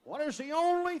there's the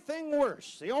only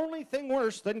thing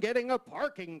worse than getting a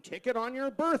parking ticket on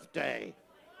your birthday.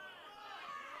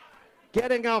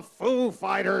 Getting a Foo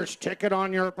Fighters ticket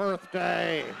on your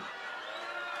birthday.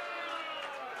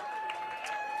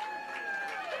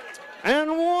 And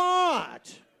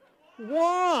what?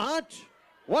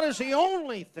 What is the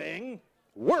only thing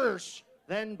worse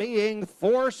than being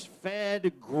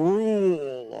force-fed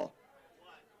gruel?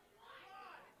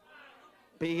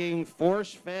 Being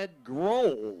force-fed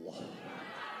gruel.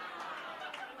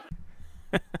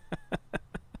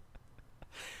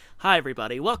 Hi,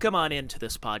 everybody. Welcome on into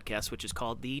this podcast, which is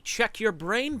called the Check Your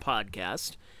Brain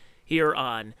Podcast. Here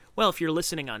on, well, if you're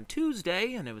listening on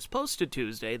Tuesday, and it was posted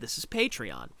Tuesday, this is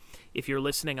Patreon. If you're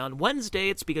listening on Wednesday,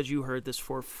 it's because you heard this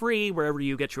for free wherever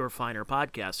you get your finer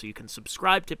podcasts. So you can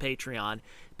subscribe to Patreon,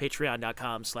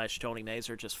 patreon.com/Tony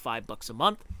Mazer, just $5 a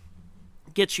month.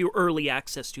 Gets you early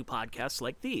access to podcasts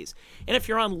like these. And if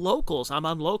you're on Locals, I'm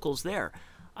on Locals there.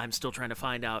 I'm still trying to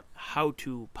find out how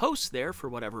to post there for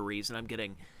whatever reason. I'm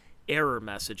getting error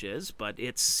messages, but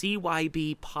it's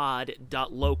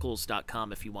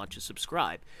cybpod.locals.com if you want to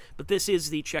subscribe. But this is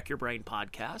the Check Your Brain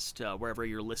podcast, wherever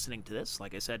you're listening to this.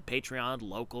 Like I said, Patreon,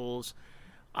 Locals,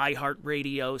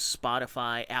 iHeartRadio,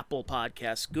 Spotify, Apple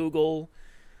Podcasts, Google.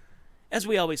 As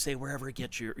we always say, wherever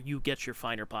you get your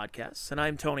finer podcasts. And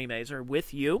I'm Tony Mazer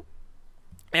with you.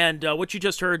 And what you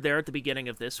just heard there at the beginning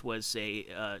of this was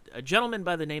a gentleman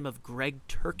by the name of Greg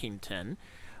Turkington,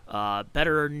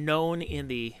 better known in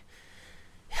the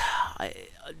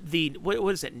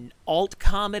what is it, alt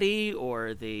comedy,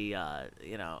 or the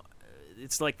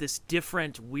it's like this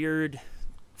different weird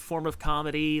form of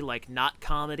comedy, like not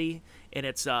comedy, and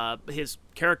it's his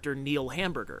character Neil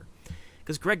Hamburger,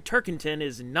 because Greg Turkington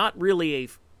is not really a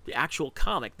actual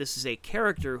comic. This is a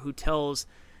character who tells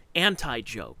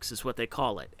anti-jokes, is what they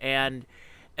call it. And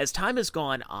as time has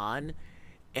gone on,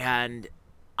 and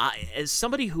as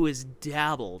somebody who has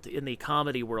dabbled in the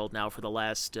comedy world now for the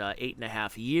last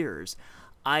 8.5 years,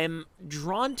 I'm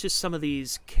drawn to some of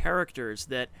these characters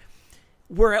that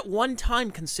were at one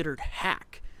time considered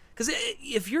hack. Because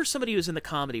if you're somebody who's in the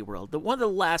comedy world, one of the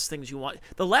last thing you want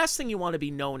to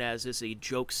be known as is a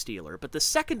joke stealer, but the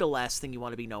second to last thing you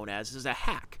want to be known as is a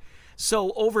hack.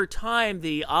 So over time,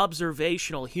 the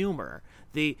observational humor,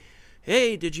 the,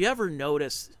 hey, did you ever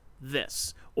notice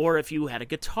this? Or if you had a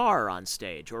guitar on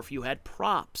stage, or if you had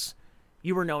props,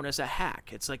 you were known as a hack.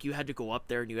 It's like you had to go up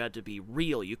there and you had to be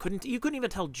real. You couldn't even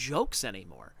tell jokes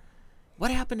anymore.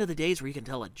 What happened to the days where you can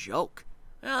tell a joke?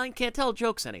 Well, you can't tell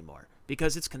jokes anymore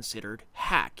because it's considered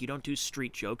hack. You don't do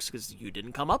street jokes because you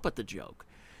didn't come up with the joke.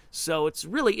 So it's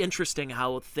really interesting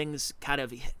how things kind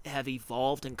of have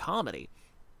evolved in comedy.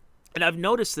 And I've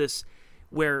noticed this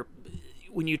where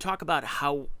when you talk about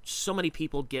how so many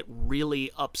people get really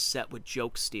upset with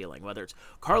joke stealing, whether it's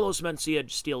Carlos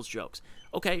Mencia steals jokes.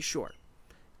 Okay, sure.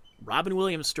 Robin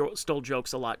Williams stole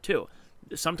jokes a lot too.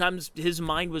 Sometimes his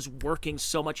mind was working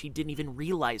so much he didn't even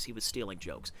realize he was stealing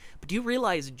jokes. But do you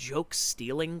realize joke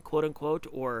stealing, quote unquote,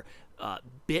 or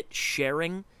bit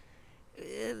sharing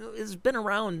has been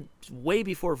around way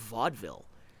before vaudeville?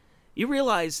 You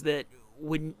realize that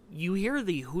when you hear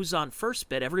the Who's on First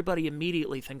bit, everybody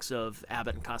immediately thinks of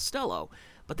Abbott and Costello.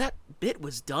 But that bit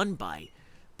was done by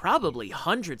probably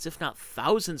hundreds, if not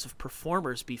thousands, of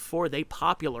performers before they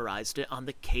popularized it on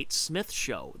the Kate Smith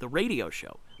Show, the radio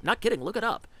show. I'm not kidding, look it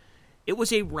up. It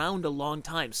was around a long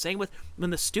time. Same with when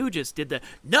the Stooges did the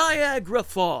Niagara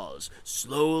Falls,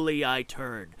 slowly I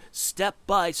turned, step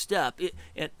by step.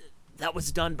 And that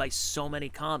was done by so many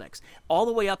comics, all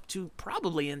the way up to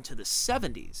probably into the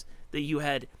 70s. That you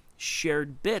had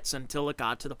shared bits until it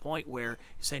got to the point where you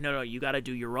say, no, you got to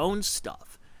do your own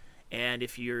stuff. And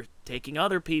if you're taking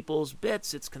other people's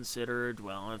bits, it's considered,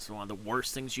 well, it's one of the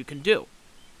worst things you can do.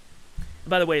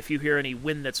 By the way, if you hear any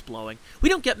wind that's blowing, we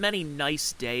don't get many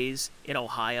nice days in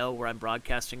Ohio where I'm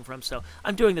broadcasting from, so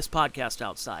I'm doing this podcast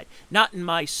outside. Not in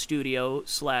my studio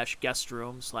 / guest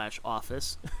 /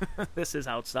 office. This is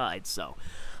outside, so.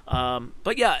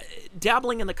 But yeah,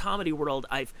 dabbling in the comedy world,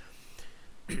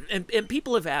 and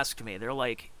people have asked me, they're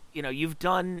like, you've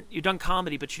done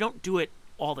comedy, but you don't do it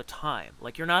all the time.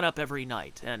 Like, you're not up every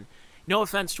night. And no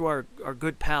offense to our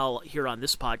good pal here on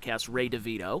this podcast, Ray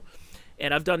DeVito.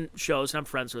 And I've done shows, and I'm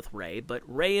friends with Ray, but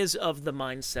Ray is of the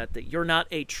mindset that you're not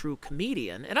a true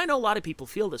comedian. And I know a lot of people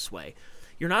feel this way.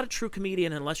 You're not a true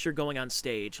comedian unless you're going on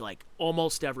stage, like,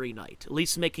 almost every night, at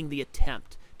least making the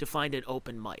attempt to find an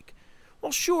open mic.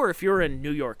 Well, sure, if you're in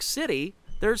New York City,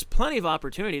 there's plenty of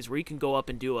opportunities where you can go up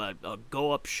and do a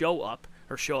go up, show up,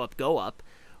 or show up, go up,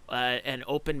 and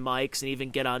open mics and even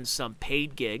get on some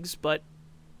paid gigs,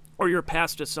 or you're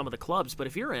passed to some of the clubs. But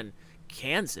if you're in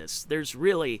Kansas, there's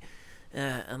really,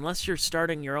 unless you're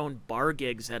starting your own bar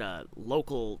gigs at a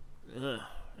local, I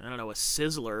don't know, a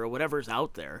Sizzler or whatever's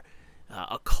out there,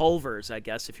 a Culver's, I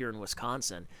guess, if you're in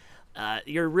Wisconsin,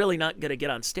 you're really not going to get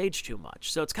on stage too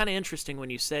much. So it's kind of interesting when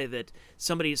you say that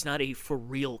somebody is not a for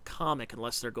real comic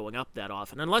unless they're going up that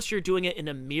often, unless you're doing it in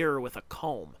a mirror with a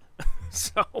comb.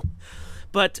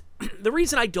 But the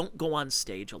reason I don't go on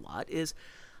stage a lot is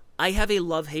I have a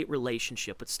love-hate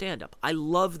relationship with stand-up. I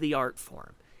love the art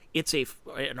form. It's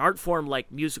an art form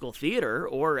like musical theater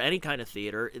or any kind of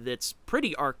theater that's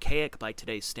pretty archaic by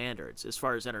today's standards as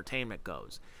far as entertainment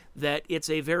goes. That it's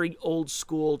a very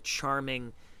old-school,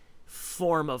 charming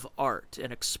form of art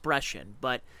and expression,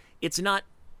 but it's not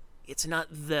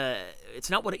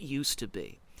what it used to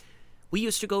be. We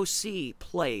used to go see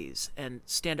plays and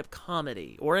stand-up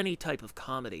comedy or any type of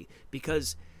comedy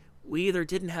because we either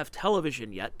didn't have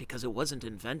television yet because it wasn't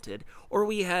invented, or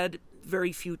we had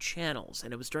very few channels,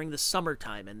 and it was during the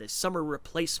summertime and the summer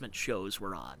replacement shows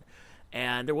were on.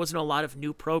 And there wasn't a lot of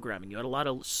new programming. You had a lot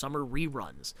of summer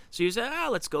reruns. So you said,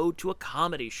 let's go to a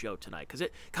comedy show tonight. Because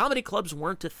comedy clubs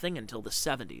weren't a thing until the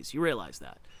 70s. You realize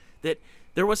that. That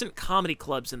there wasn't comedy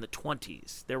clubs in the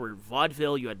 20s. There were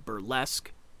vaudeville, you had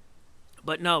burlesque.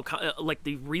 But no, like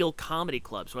the real comedy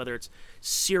clubs, whether it's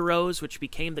Ciro's, which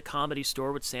became the Comedy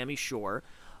Store with Sammy Shore,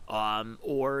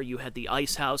 or you had the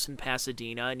Ice House in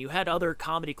Pasadena, and you had other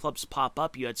comedy clubs pop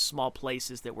up. You had small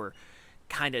places that were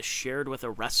kind of shared with a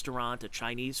restaurant, a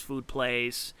Chinese food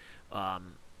place. The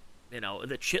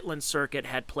Chitlin Circuit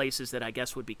had places that I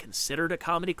guess would be considered a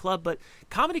comedy club, but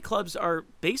comedy clubs are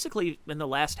basically, in the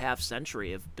last half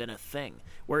century, have been a thing,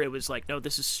 where it was like, no,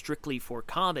 this is strictly for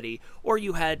comedy, or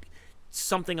you had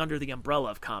something under the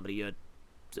umbrella of comedy. You had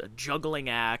a juggling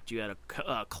act, you had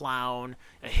a clown,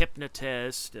 a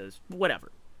hypnotist,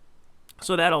 whatever.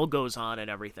 So that all goes on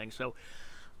and everything. So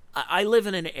I live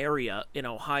in an area in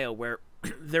Ohio where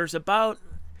there's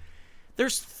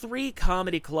 3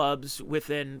 comedy clubs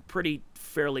within pretty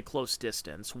fairly close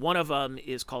distance. One of them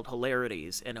is called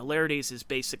Hilarities, and Hilarities is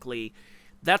basically,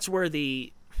 that's where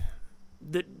the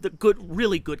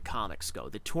really good comics go.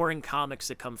 The touring comics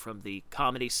that come from the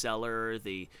Comedy Cellar,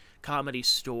 the Comedy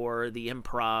Store, the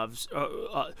Improvs.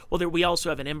 We also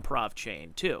have an improv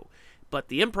chain too. But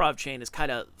the improv chain is kind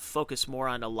of focused more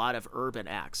on a lot of urban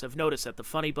acts. I've noticed that the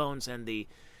Funny Bones and the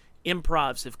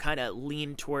Improvs have kind of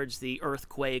leaned towards the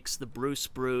Earthquakes, the Bruce,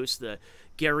 the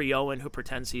Gary Owen, who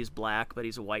pretends he's black, but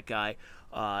he's a white guy,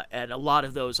 and a lot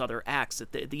of those other acts.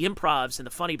 That the Improvs and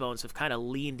the Funny Bones have kind of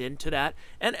leaned into that.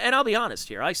 And I'll be honest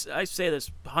here. I say this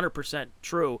 100%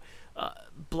 true.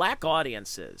 Black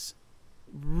audiences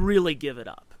really give it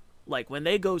up. Like when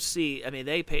they go see,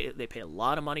 they pay a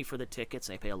lot of money for the tickets,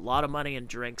 they pay a lot of money in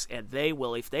drinks, and they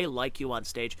will, if they like you on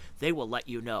stage, they will let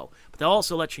you know. But they'll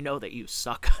also let you know that you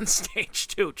suck on stage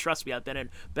too. Trust me, I've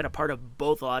been a part of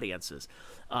both audiences.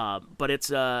 But it's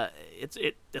a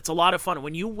lot of fun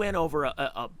when you win over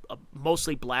a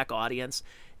mostly black audience.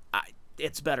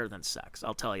 It's better than sex.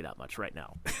 I'll tell you that much right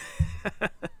now.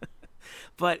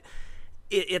 But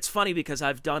it's funny because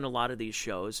I've done a lot of these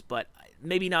shows, but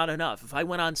maybe not enough. If I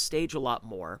went on stage a lot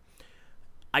more,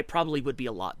 I probably would be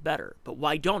a lot better. But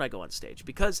why don't I go on stage?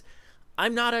 Because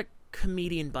I'm not a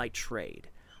comedian by trade.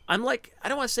 I'm like, I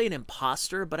don't want to say an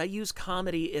imposter, but I use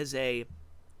comedy as a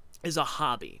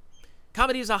hobby.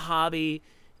 Comedy is a hobby.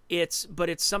 It's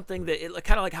something that,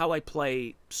 kind of like how I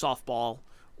play softball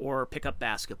or pick up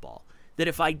basketball. That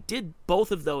if I did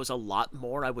both of those a lot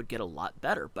more, I would get a lot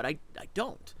better. But I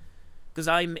don't. Because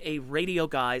I'm a radio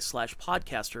guy /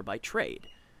 podcaster by trade.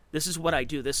 This is what I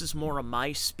do. This is more of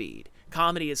my speed.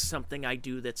 Comedy is something I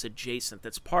do that's adjacent,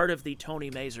 that's part of the Tony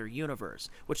Mazur universe,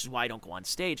 which is why I don't go on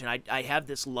stage. And I have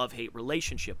this love-hate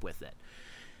relationship with it.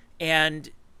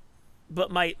 But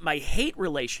my hate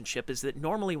relationship is that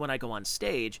normally when I go on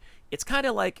stage, it's kind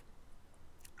of like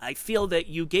I feel that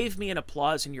you gave me an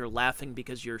applause and you're laughing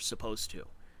because you're supposed to.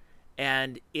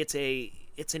 And it's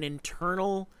an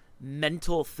internal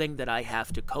mental thing that I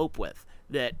have to cope with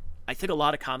that I think a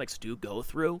lot of comics do go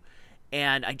through.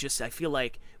 And I feel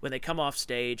like when they come off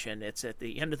stage and it's at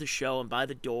the end of the show and by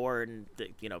the door and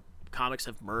comics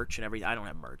have merch and everything. I don't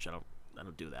have merch. I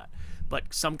don't do that. But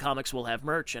some comics will have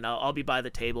merch and I'll be by the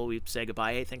table. We say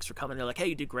goodbye. Hey, thanks for coming. They're like, hey,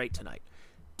 you did great tonight.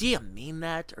 Do you mean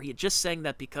that? Or are you just saying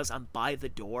that because I'm by the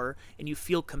door and you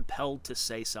feel compelled to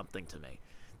say something to me?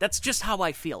 That's just how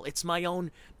I feel. It's my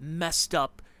own messed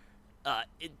up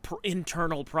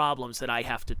internal problems that I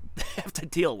have to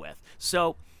deal with.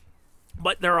 So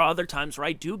But there are other times where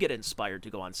I do get inspired to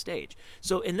go on stage.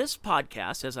 So in this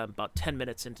podcast, as I'm about 10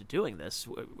 minutes into doing this,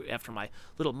 after my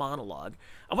little monologue,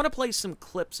 I want to play some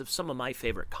clips of some of my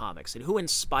favorite comics and who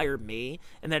inspired me.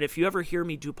 And that if you ever hear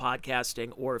me do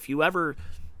podcasting, or if you're ever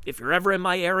in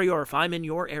my area, or if I'm in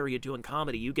your area doing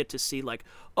comedy, you get to see like,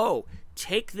 oh,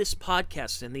 take this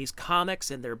podcast and these comics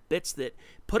and their bits, that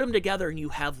put them together, and you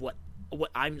have what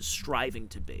I'm striving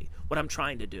to be, what I'm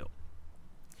trying to do.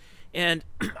 And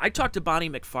I talked to Bonnie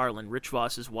McFarlane, Rich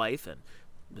Voss's wife, and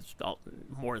it's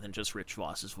more than just Rich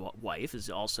Voss's wife, is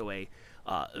also a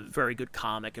very good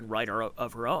comic and writer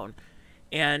of her own.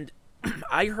 And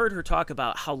I heard her talk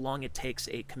about how long it takes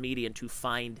a comedian to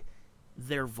find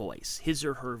their voice, his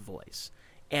or her voice.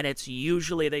 And it's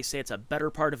usually, they say it's a better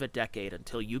part of a decade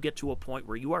until you get to a point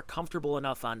where you are comfortable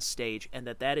enough on stage, and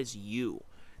that is you.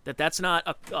 That's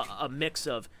not a mix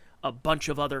of a bunch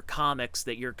of other comics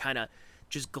that you're kind of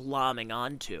just glomming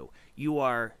onto. You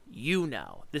are you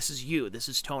now. This is you. This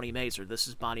is Tony Mazur. This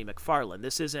is Bonnie McFarlane.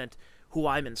 This isn't who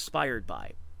I'm inspired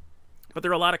by. But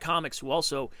there are a lot of comics who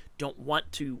also don't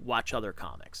want to watch other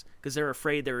comics because they're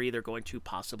afraid they're either going to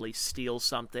possibly steal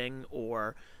something,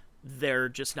 or they're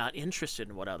just not interested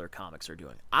in what other comics are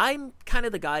doing. I'm kind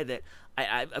of the guy that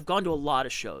I've gone to a lot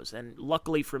of shows, and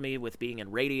luckily for me, with being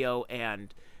in radio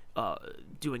and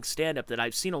doing stand-up, that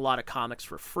I've seen a lot of comics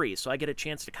for free, so I get a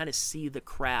chance to kind of see the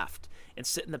craft and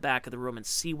sit in the back of the room and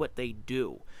see what they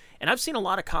do. And I've seen a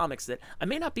lot of comics that I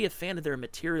may not be a fan of their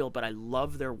material, but I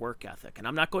love their work ethic. And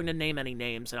I'm not going to name any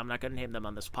names, and I'm not going to name them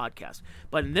on this podcast.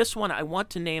 But in this one, I want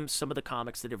to name some of the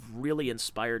comics that have really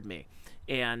inspired me.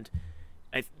 And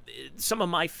some of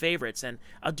my favorites, and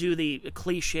I'll do the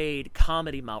cliched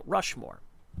comedy Mount Rushmore.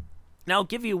 Now, I'll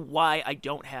give you why I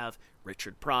don't have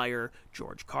Richard Pryor,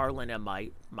 George Carlin, and my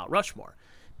Mount Rushmore.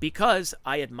 Because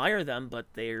I admire them, but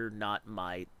they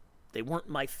weren't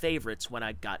my favorites when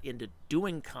I got into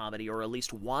doing comedy, or at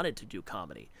least wanted to do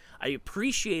comedy. I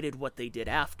appreciated what they did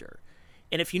after.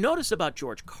 And if you notice about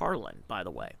George Carlin, by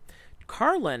the way,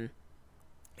 Carlin,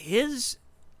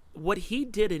 what he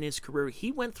did in his career,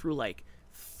 he went through like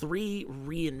 3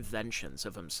 reinventions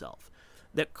of himself.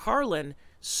 That Carlin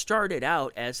started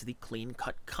out as the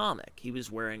clean-cut comic. He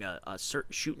was wearing a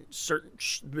certain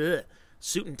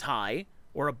suit and tie,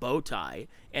 or a bow tie,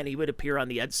 and he would appear on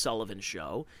the Ed Sullivan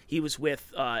Show. He was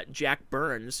with Jack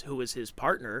Burns, who was his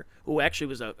partner, who actually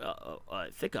was I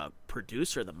think a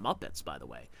producer of the Muppets, by the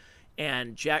way.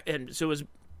 And so it was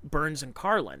Burns and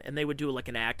Carlin, and they would do like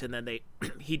an act, and then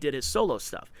he did his solo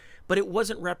stuff. But it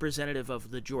wasn't representative of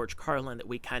the George Carlin that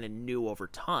we kind of knew over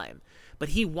time. But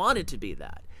he wanted to be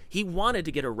that. He wanted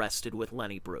to get arrested with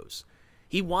Lenny Bruce.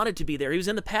 He wanted to be there. He was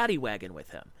in the paddy wagon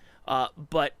with him.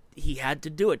 But he had to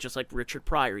do it, just like Richard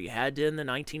Pryor. You had to, in the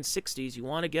 1960s, you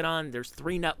want to get on, there's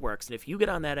 3 networks, and if you get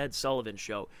on that Ed Sullivan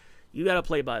Show, you got to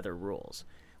play by their rules.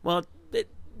 Well,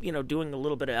 doing a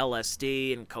little bit of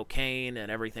LSD and cocaine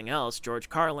and everything else, George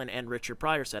Carlin and Richard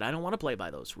Pryor said, I don't want to play by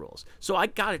those rules. So I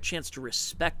got a chance to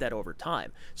respect that over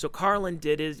time. So Carlin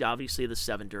did obviously the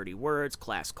 7 Dirty Words,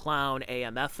 Class Clown,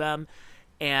 AM, FM,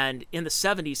 and in the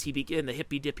 70s, he began the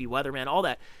Hippy Dippy Weatherman, all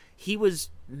that. He was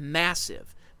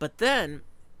massive. But then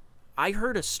I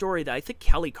heard a story that I think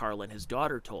Kelly Carlin, his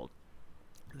daughter, told,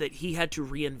 that he had to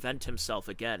reinvent himself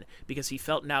again because he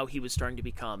felt now he was starting to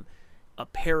become a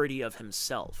parody of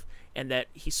himself, and that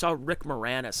he saw Rick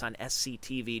Moranis on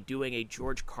SCTV doing a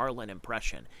George Carlin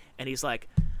impression, and he's like,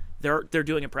 they're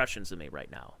doing impressions of me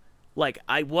right now. Like,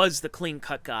 I was the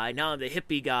clean-cut guy, now I'm the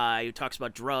hippie guy who talks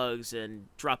about drugs and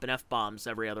dropping F-bombs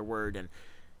every other word, and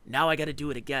now I got to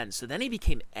do it again. So then he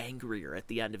became angrier at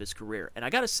the end of his career. And I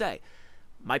got to say,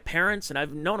 my parents, and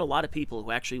I've known a lot of people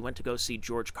who actually went to go see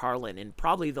George Carlin in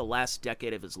probably the last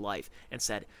decade of his life and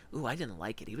said, ooh, I didn't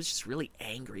like it. He was just really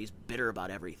angry. He's bitter about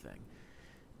everything.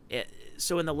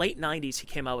 So in the late 90s, he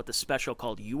came out with a special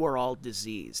called You Are All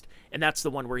Diseased. And that's the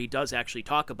one where he does actually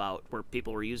talk about, where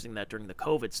people were using that during the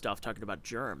COVID stuff, talking about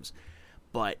germs.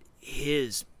 But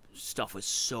his stuff was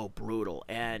so brutal.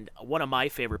 And one of my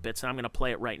favorite bits, and I'm going to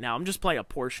play it right now. I'm just playing a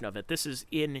portion of it. This is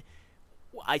in,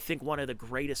 I think, one of the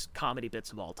greatest comedy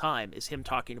bits of all time, is him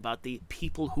talking about the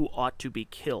people who ought to be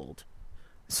killed.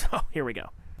 So here we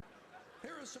go.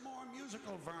 Here are some more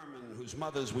musical vermin whose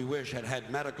mothers we wish had had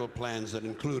medical plans that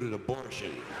included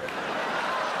abortion.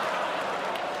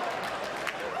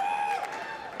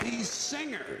 These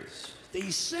singers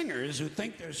who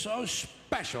think they're so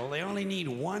special, they only need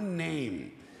one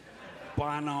name.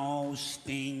 Bono,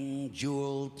 Sting,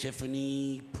 Jewel,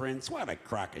 Tiffany, Prince. What a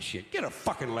crock of shit. Get a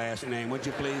fucking last name, would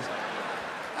you please?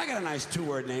 I got a nice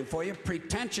 2-word name for you.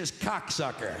 Pretentious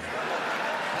cocksucker.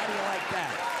 How do you like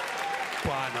that?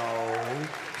 Bono.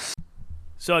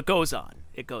 So it goes on.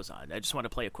 It goes on. I just want to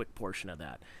play a quick portion of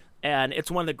that. And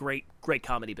it's one of the great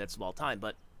comedy bits of all time.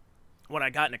 But when I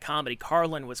got into comedy,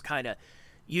 Carlin was kind of,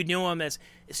 you knew him as,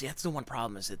 see, that's the one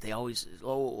problem is that they always,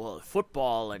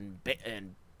 football and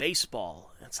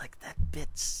baseball. And it's like, that bit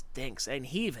stinks. And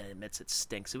he even admits it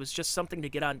stinks. It was just something to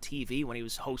get on TV when he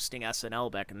was hosting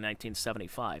SNL back in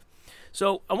 1975.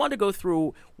 So I wanted to go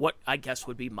through what I guess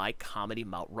would be my comedy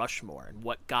Mount Rushmore and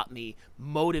what got me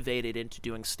motivated into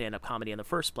doing stand-up comedy in the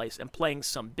first place and playing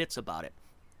some bits about it.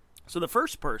 So the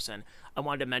first person I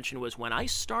wanted to mention was when I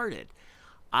started,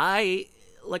 I,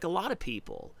 like a lot of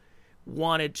people,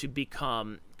 wanted to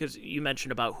become, because you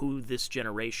mentioned about who this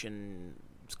generation's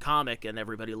comic and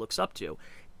everybody looks up to.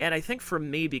 And I think for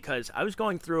me, because I was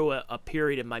going through a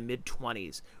period in my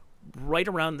mid-20s, right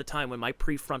around the time when my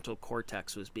prefrontal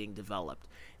cortex was being developed,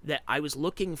 that I was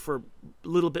looking for a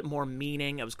little bit more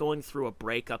meaning. I was going through a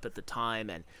breakup at the time,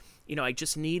 and, you know, I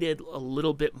just needed a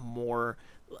little bit more.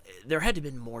 There had to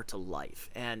have been more to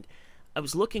life, and I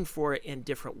was looking for it in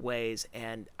different ways,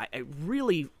 and I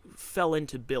really fell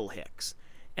into Bill Hicks.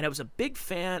 And I was a big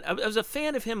fan. I was a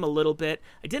fan of him a little bit.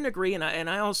 I didn't agree, and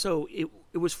I also,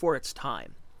 it was for its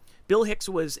time. Bill Hicks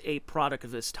was a product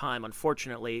of his time,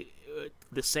 unfortunately,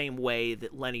 the same way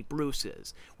that Lenny Bruce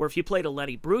is. Where if you played a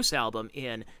Lenny Bruce album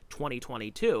in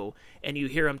 2022, and you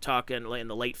hear him talking in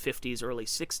the late 50s, early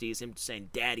 60s, him saying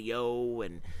Daddy-O,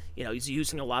 and, you know, he's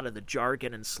using a lot of the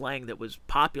jargon and slang that was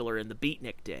popular in the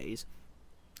beatnik days.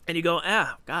 And you go,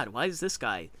 God, why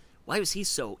was he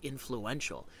so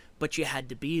influential? But you had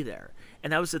to be there.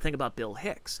 And that was the thing about Bill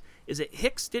Hicks, is that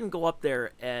Hicks didn't go up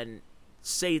there and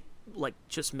say, like,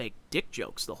 just make dick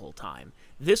jokes the whole time.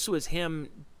 This was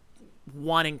him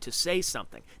wanting to say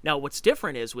something. Now, what's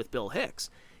different is with Bill Hicks,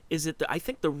 is that I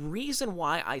think the reason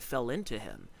why I fell into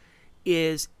him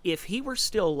is if he were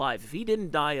still alive, if he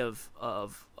didn't die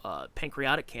of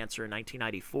pancreatic cancer in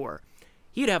 1994,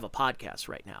 he'd have a podcast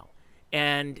right now.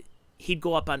 And he'd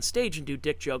go up on stage and do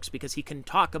dick jokes because he can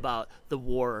talk about the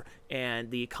war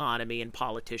and the economy and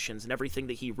politicians and everything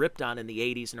that he ripped on in the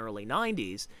 80s and early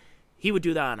 90s. He would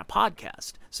do that on a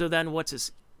podcast. So then what's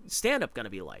his stand-up going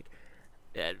to be like?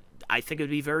 I think it would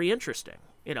be very interesting.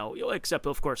 You know, except,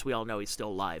 of course, we all know he's still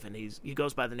alive, and he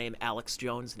goes by the name Alex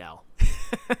Jones now.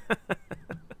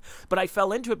 But I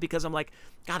fell into it because I'm like,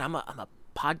 God, I'm a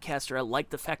podcaster. I like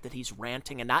the fact that he's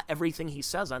ranting, and not everything he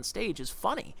says on stage is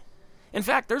funny. In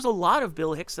fact, there's a lot of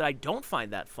Bill Hicks that I don't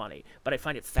find that funny, but I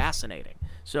find it fascinating.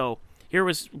 So here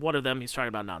was one of them. He's talking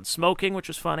about non-smoking, which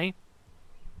was funny.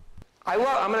 I'm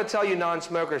going to tell you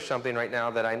non-smokers something right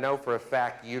now that I know for a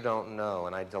fact you don't know,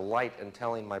 and I delight in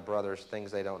telling my brothers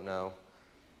things they don't know,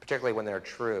 particularly when they're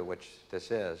true, which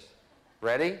this is.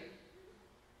 Ready?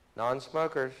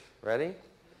 Non-smokers. Ready?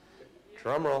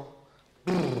 Drum roll.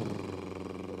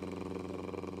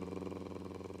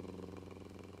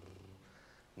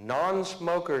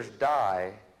 Non-smokers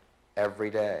die every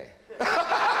day.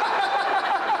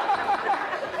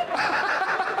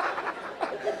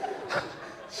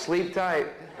 Sleep tight.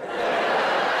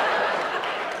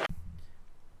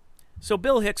 So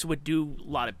Bill Hicks would do a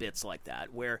lot of bits like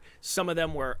that, where some of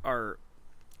them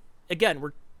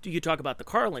you talk about the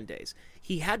Carlin days.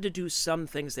 He had to do some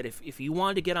things that if you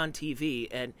wanted to get on TV,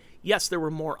 and yes, there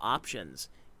were more options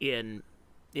in,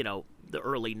 you know, the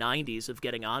early 90s of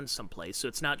getting on someplace. So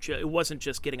it wasn't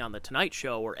just getting on the Tonight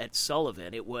Show or Ed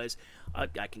Sullivan. It was,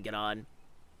 I can get on,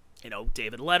 you know,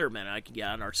 David Letterman. I can get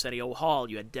on Arsenio Hall.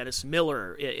 You had Dennis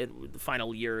Miller in the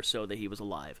final year or so that he was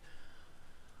alive.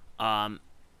 But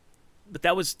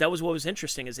that was what was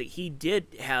interesting, is that he did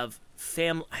have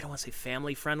I don't want to say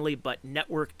family friendly, but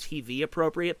network TV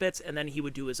appropriate bits, and then he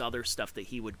would do his other stuff that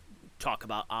he would talk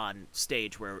about on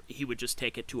stage, where he would just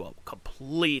take it to a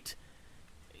complete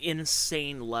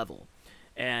insane level.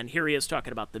 And here he is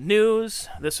talking about the news.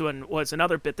 This one was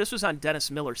another bit. This was on Dennis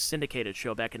Miller's syndicated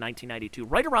show back in 1992,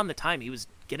 right around the time he was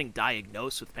getting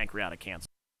diagnosed with pancreatic cancer.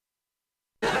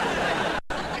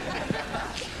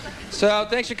 So,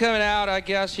 thanks for coming out, I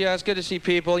guess. Yeah, it's good to see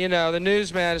people. You know, the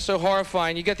news, man, is so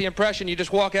horrifying. You get the impression you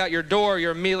just walk out your door,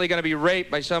 you're immediately going to be raped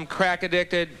by some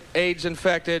crack-addicted,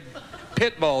 AIDS-infected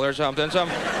pit bull or something. Some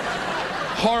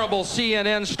horrible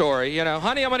CNN story, you know.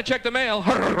 Honey, I'm going to check the mail.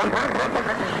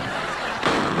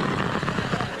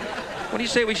 What do you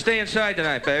say we stay inside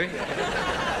tonight, baby?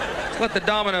 Let's let the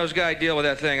Domino's guy deal with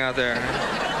that thing out there.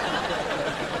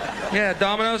 Yeah,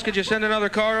 Domino's, could you send another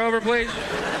car over, please?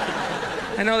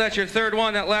 I know that's your third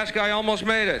one. That last guy almost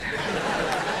made it.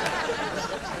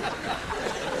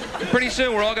 Pretty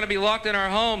soon, we're all going to be locked in our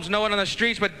homes, no one on the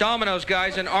streets but Domino's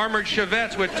guys in armored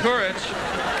Chevettes with turrets,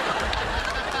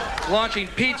 launching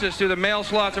pizzas through the mail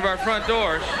slots of our front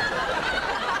doors.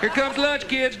 Here comes lunch,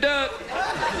 kids. Duck.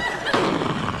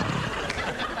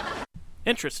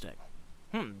 Interesting.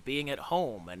 Being at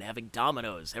home and having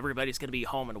Domino's. Everybody's going to be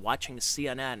home and watching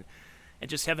CNN and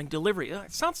just having delivery.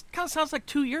 It kind of sounds like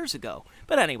 2 years ago.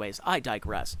 But anyways, I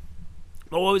digress.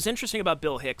 But what was interesting about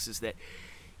Bill Hicks is that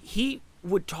he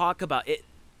would talk about it.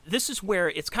 This is where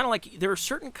it's kind of like there are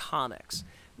certain comics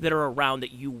that are around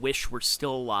that you wish were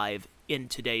still alive in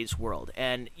today's world.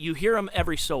 And you hear them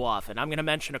every so often. I'm going to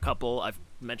mention a couple. I've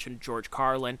mentioned George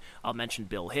Carlin. I'll mention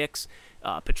Bill Hicks.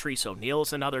 Patrice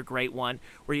O'Neill's another great one,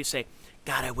 where you say,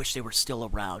 God, I wish they were still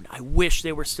around. I wish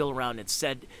they were still around and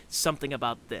said something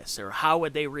about this. Or how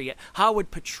would they react? How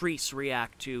would Patrice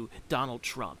react to Donald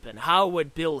Trump? And how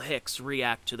would Bill Hicks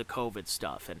react to the COVID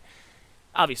stuff? And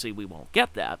obviously we won't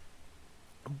get that.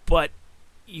 But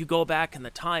you go back in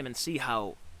the time and see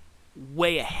how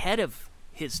way ahead of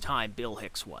his time Bill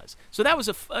Hicks was. So that was,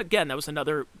 that was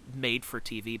another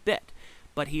made-for-TV bit.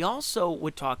 But he also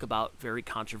would talk about very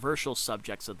controversial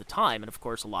subjects of the time. And, of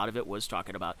course, a lot of it was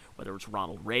talking about whether it was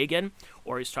Ronald Reagan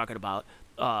or he's talking about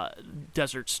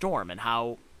Desert Storm and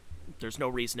how there's no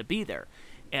reason to be there.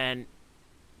 And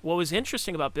what was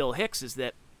interesting about Bill Hicks is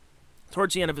that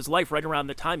towards the end of his life, right around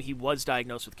the time he was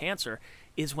diagnosed with cancer,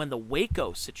 is when the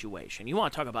Waco situation, you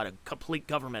want to talk about a complete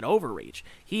government overreach.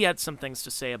 He had some things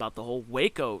to say about the whole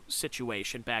Waco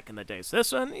situation back in the day. So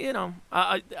this one,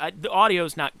 the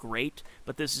audio's not great,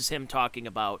 but this is him talking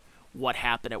about what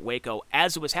happened at Waco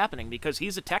as it was happening, because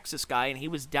he's a Texas guy and he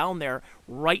was down there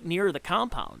right near the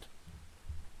compound.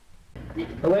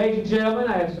 Ladies and gentlemen,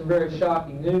 I have some very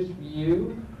shocking news for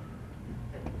you.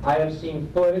 I have seen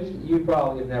footage that you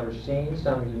probably have never seen,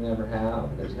 some of you never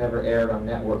have, that's never aired on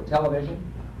network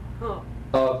television,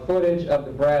 of footage of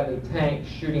the Bradley tank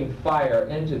shooting fire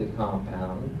into the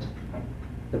compound.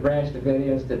 The Branch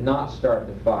Davidians did not start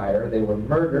the fire. They were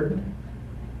murdered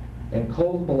in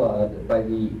cold blood by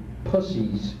the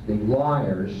pussies, the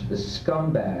liars, the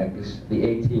scumbags, the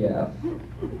ATF.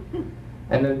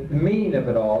 And the meaning of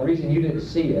it all, the reason you didn't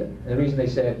see it, and the reason they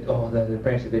said, oh, the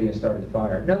Branch Davidians started the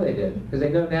fire. No, they didn't. Because they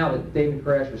know now that David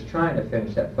Koresh was trying to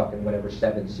finish that fucking whatever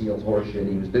Seven Seals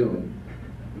horseshit he was doing.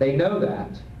 They know that.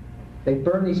 They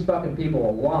burn these fucking people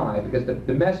alive because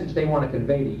the message they want to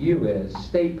convey to you is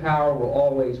state power will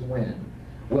always win.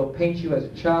 We'll paint you as a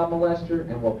child molester,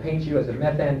 and we'll paint you as a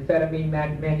methamphetamine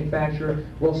manufacturer.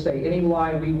 We'll say any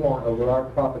lie we want over our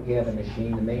propaganda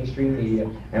machine, the mainstream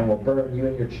media, and we'll burn you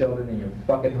and your children in your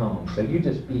fucking home. So you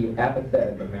just be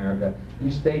apathetic, America. You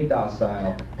stay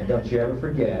docile, and don't you ever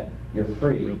forget, you're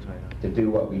free to do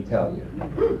what we tell you.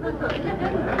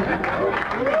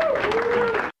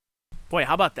 Boy,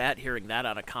 how about that, hearing that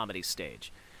on a comedy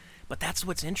stage? But that's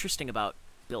what's interesting about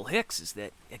Bill Hicks is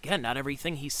that, again, not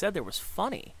everything he said there was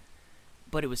funny,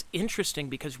 but it was interesting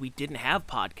because we didn't have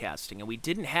podcasting and we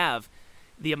didn't have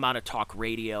the amount of talk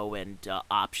radio and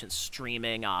options,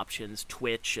 streaming options,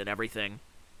 Twitch and everything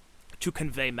to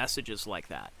convey messages like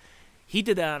that. He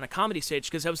did that on a comedy stage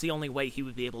because that was the only way he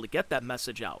would be able to get that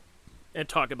message out and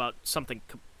talk about something,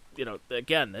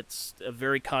 again, that's a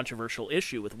very controversial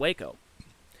issue with Waco.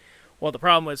 Well, the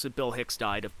problem was that Bill Hicks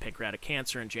died of pancreatic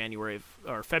cancer in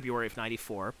February of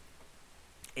 '94.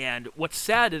 And what's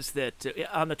sad is that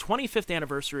on the 25th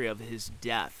anniversary of his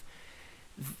death,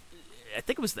 I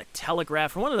think it was the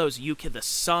Telegraph or one of those UK, the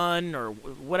Sun or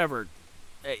whatever,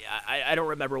 I don't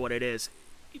remember what it is,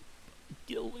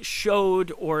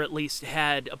 showed or at least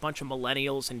had a bunch of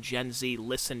millennials and Gen Z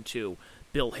listen to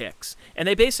Bill Hicks. And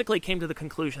they basically came to the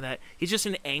conclusion that he's just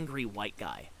an angry white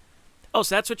guy. Oh,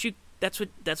 so that's what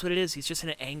it is. He's just he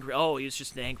was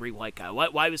just an angry white guy.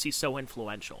 Why was he so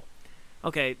influential?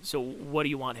 Okay, so what do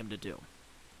you want him to do?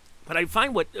 But I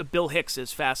find what Bill Hicks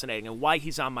is fascinating and why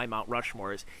he's on my Mount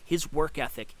Rushmore is his work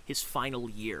ethic, his final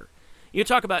year. You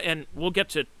talk about, and we'll get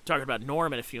to talking about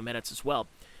Norm in a few minutes as well.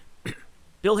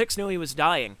 Bill Hicks knew he was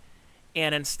dying,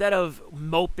 and instead of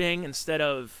moping, instead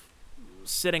of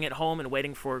sitting at home and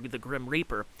waiting for the Grim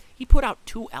Reaper, he put out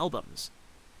 2 albums.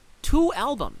 2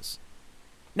 albums.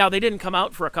 Now, they didn't come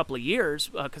out for a couple of years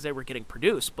because they were getting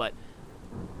produced, but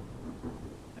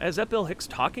is that Bill Hicks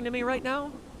talking to me right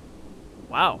now?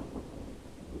 Wow.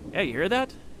 Yeah, you hear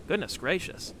that? Goodness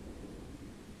gracious.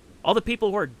 All the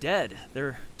people who are dead,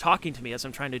 they're talking to me as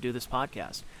I'm trying to do this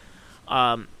podcast.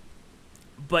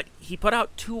 But he put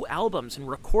out 2 albums and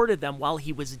recorded them while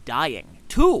he was dying.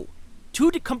 2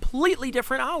 completely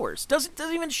different hours. Doesn't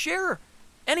even share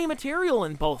any material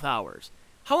in both hours.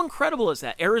 How incredible is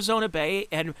that? Arizona Bay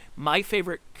and my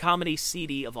favorite comedy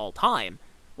CD of all time,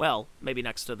 well, maybe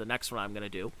next to the next one I'm going to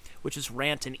do, which is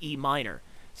Rant in E minor.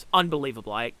 It's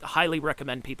unbelievable. I highly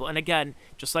recommend people. And again,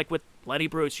 just like with Lenny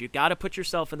Bruce, you got to put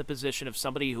yourself in the position of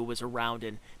somebody who was around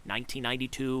in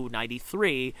 1992,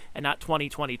 93, and not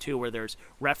 2022, where there's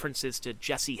references to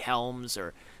Jesse Helms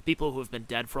or people who have been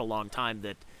dead for a long time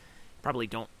that probably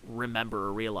don't remember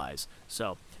or realize.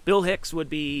 So Bill Hicks would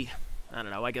be, I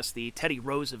don't know, I guess the Teddy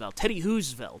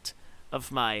Roosevelt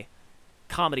of my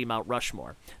comedy Mount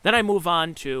Rushmore. Then I move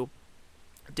on to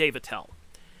Dave Attell.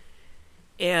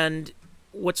 And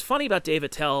what's funny about Dave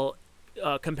Attell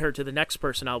compared to the next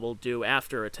person I will do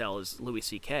after Attell is Louis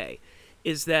C.K.,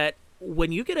 is that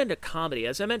when you get into comedy,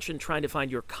 as I mentioned, trying to find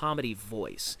your comedy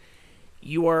voice,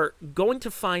 you are going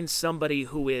to find somebody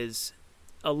who is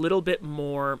a little bit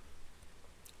more,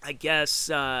 I guess,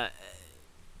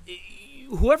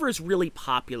 whoever is really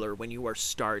popular when you are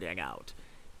starting out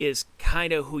is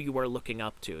kind of who you are looking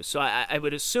up to. So I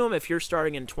would assume if you're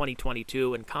starting in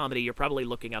 2022 in comedy, you're probably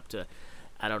looking up to,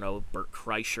 I don't know, Bert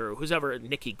Kreischer,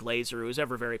 Nikki Glaser, who's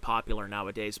ever very popular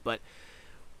nowadays. But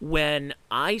when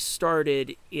I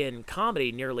started in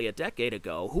comedy nearly a decade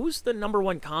ago, who was the number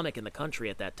one comic in the country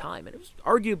at that time? And it was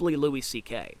arguably Louis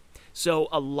C.K. So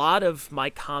a lot of my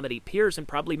comedy peers, and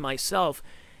probably myself,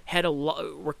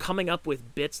 were coming up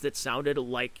with bits that sounded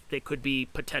like they could be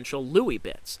potential Louis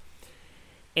bits.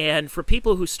 And for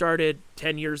people who started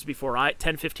 10,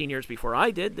 15 years before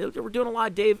I did, they were doing a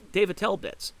lot of Dave Attell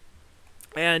bits.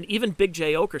 And even Big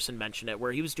J. Okerson mentioned it,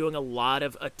 where he was doing a lot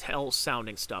of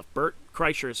Attell-sounding stuff. Bert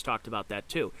Kreischer has talked about that,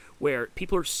 too, where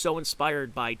people are so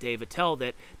inspired by Dave Attell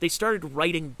that they started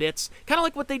writing bits, kind of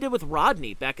like what they did with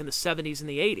Rodney back in the 70s and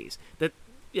the 80s. That,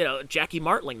 Jackie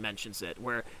Martling mentions it,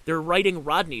 where they're writing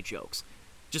Rodney jokes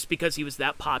just because he was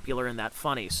that popular and that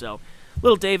funny. So,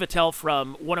 little Dave Attell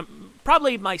from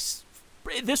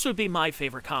this would be my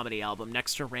favorite comedy album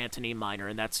next to Rant and E Minor,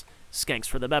 and that's Skanks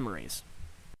for the Memories.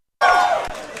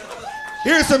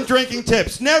 Here's some drinking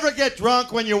tips. Never get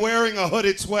drunk when you're wearing a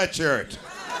hooded sweatshirt,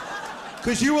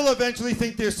 because you will eventually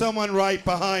think there's someone right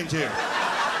behind you.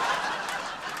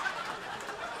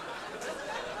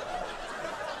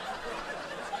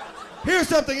 Here's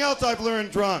something else I've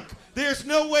learned drunk. There's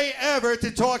no way ever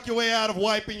to talk your way out of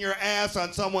wiping your ass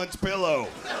on someone's pillow.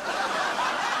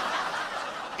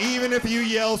 Even if you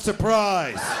yell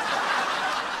surprise.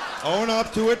 Own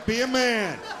up to it, be a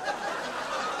man.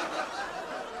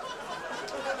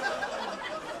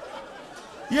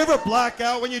 You ever black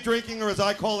out when you're drinking, or as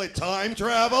I call it, time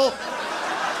travel?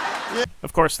 Yeah.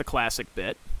 Of course, the classic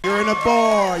bit. You're in a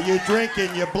bar, you're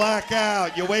drinking, you black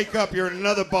out, you wake up, you're in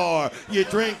another bar, you're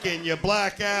drinking, you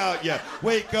black out, you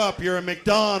wake up, you're in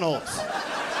McDonald's.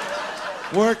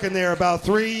 Working there about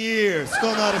 3 years,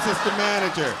 still not assistant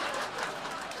manager.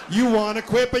 You want to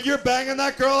quit, but you're banging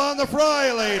that girl on the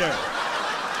fry later.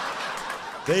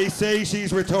 They say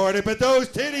she's retarded, but those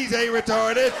titties ain't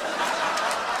retarded.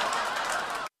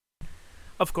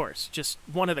 Of course, just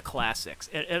one of the classics.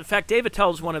 In fact, Dave Attell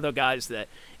is one of the guys that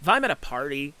if I'm at a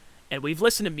party and we've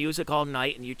listened to music all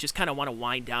night and you just kind of want to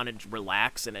wind down and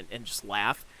relax and just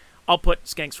laugh, I'll put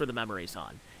Skanks for the Memories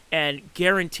on. And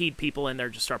guaranteed people in there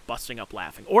just start busting up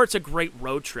laughing. Or it's a great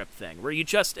road trip thing where you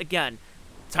just, again,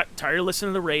 tired of listening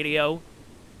to the radio.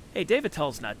 Hey, Dave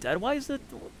Attell's not dead. Why is it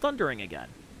thundering again?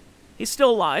 He's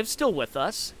still alive, still with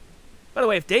us. By the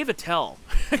way, if Dave Attell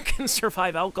can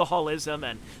survive alcoholism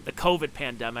and the COVID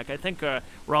pandemic, I think we're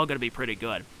all going to be pretty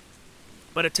good.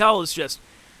 But Attell is just,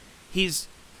 he's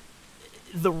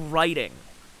the writing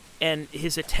and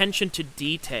his attention to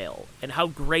detail and how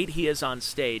great he is on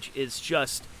stage is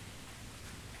just,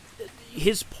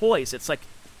 his poise, it's like,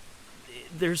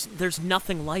 there's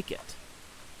nothing like it.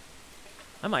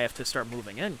 I might have to start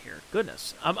moving in here.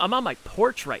 Goodness. I'm on my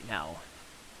porch right now.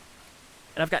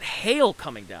 And I've got hail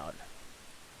coming down.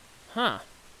 Huh.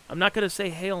 I'm not going to say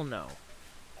hail no.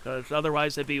 Because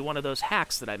otherwise it'd be one of those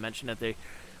hacks that I mentioned at the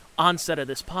onset of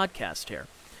this podcast here.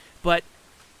 But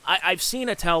I've seen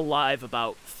Attell live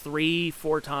about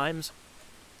 3-4 times.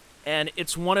 And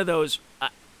it's one of those,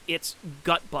 it's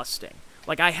gut-busting.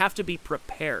 Like, I have to be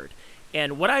prepared.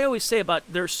 And what I always say about,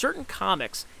 there are certain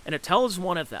comics, and Attell is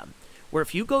one of them, where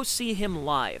if you go see him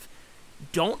live,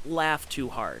 don't laugh too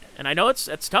hard. And I know it's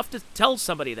tough to tell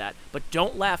somebody that, but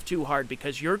don't laugh too hard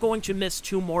because you're going to miss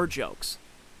 2 more jokes.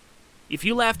 If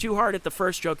you laugh too hard at the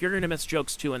first joke, you're going to miss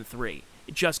jokes 2 and 3.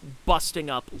 Just busting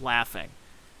up laughing.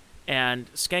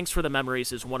 And Skanks for the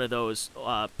Memories is one of those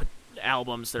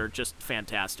albums that are just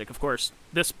fantastic. Of course,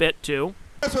 this bit too.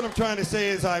 That's what I'm trying to say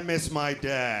is I miss my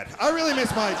dad. I really miss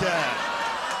my dad.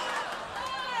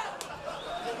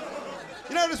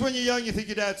 You notice when you're young, you think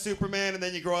your dad's Superman, and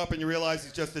then you grow up and you realize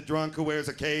he's just a drunk who wears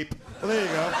a cape? Well, there you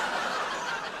go.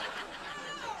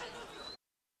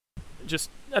 just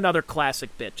another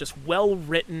classic bit, just well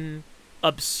written,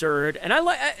 absurd, and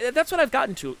that's what I've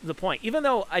gotten to the point. Even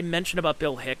though I mentioned about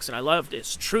Bill Hicks and I loved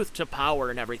his truth to power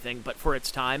and everything, but for its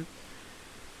time.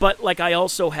 But like I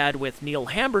also had with Neil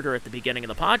Hamburger at the beginning of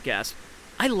the podcast,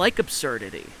 I like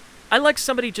absurdity. I like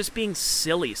somebody just being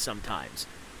silly sometimes.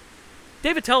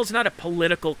 Dave Attell's not a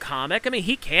political comic. I mean,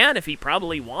 he can if he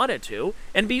probably wanted to,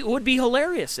 and would be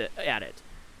hilarious at it.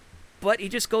 But he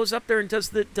just goes up there and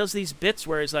does these bits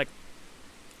where he's like,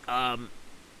 one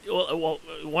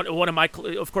of my,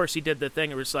 of course he did the thing.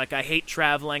 It was like, I hate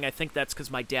traveling. I think that's because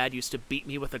my dad used to beat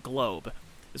me with a globe.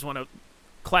 Is one of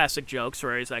classic jokes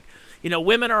where he's like,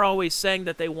 women are always saying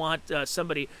that they want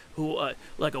somebody who,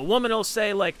 like a woman will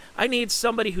say, like, I need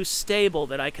somebody who's stable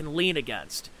that I can lean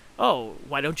against. Oh,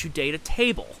 why don't you date a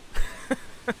table?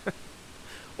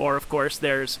 Or, of course,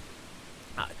 there's,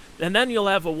 and then you'll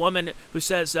have a woman who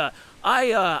says,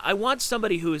 I want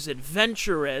somebody who is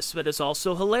adventurous but is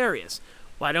also hilarious.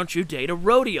 Why don't you date a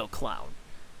rodeo clown?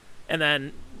 And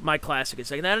then my classic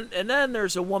is like, and then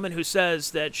there's a woman who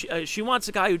says that she wants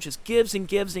a guy who just gives and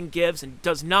gives and gives and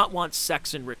does not want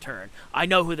sex in return. I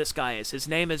know who this guy is. His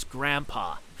name is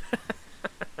Grandpa.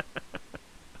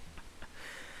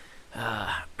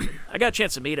 I got a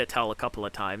chance to meet Attell a couple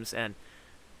of times,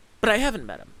 but I haven't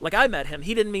met him. Like, I met him.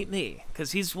 He didn't meet me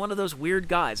because he's one of those weird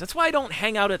guys. That's why I don't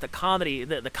hang out at the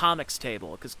comics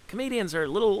table, because comedians are a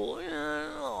little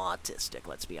autistic,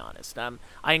 let's be honest.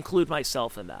 I include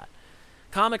myself in that.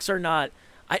 Comics are not,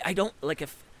 I don't, like,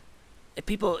 if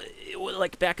people,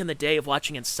 like back in the day of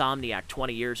watching Insomniac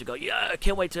 20 years ago, yeah, I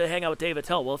can't wait to hang out with Dave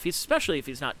Attell. Well, especially if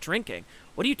he's not drinking,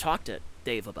 what do you talk to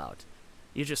Dave about?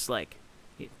 You just, like,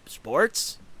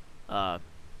 sports,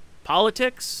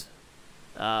 politics,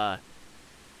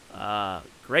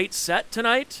 great set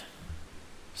tonight,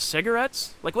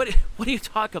 cigarettes. Like, what do you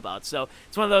talk about? So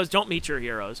it's one of those don't meet your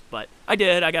heroes. But I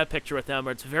did. I got a picture with him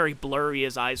where it's very blurry.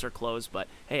 His eyes are closed. But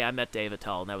hey, I met Dave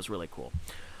Attell, and that was really cool.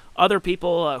 Other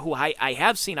people who I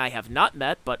have seen, I have not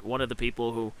met, but one of the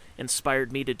people who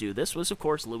inspired me to do this was, of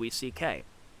course, Louis C.K.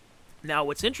 Now,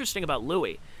 what's interesting about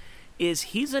Louis is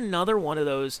he's another one of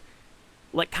those,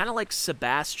 like, kind of like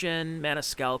Sebastian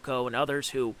Maniscalco and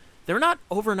others who, they're not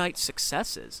overnight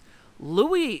successes.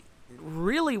 Louis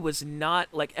really was not,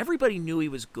 like, everybody knew he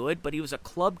was good, but he was a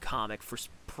club comic for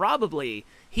probably,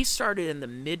 he started in the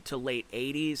mid to late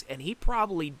 80s, and he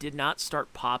probably did not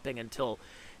start popping until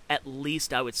at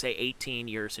least, I would say, 18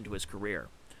 years into his career.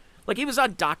 Like, he was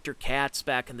on Dr. Katz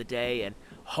back in the day, and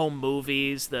Home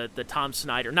Movies, the Tom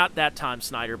Snyder, not that Tom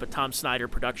Snyder, but Tom Snyder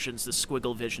Productions, the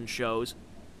Squiggle Vision shows.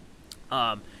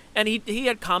 And he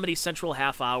had Comedy Central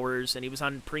half hours, and he was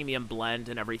on Premium Blend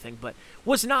and everything, but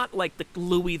was not like the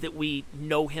Louis that we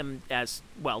know him as,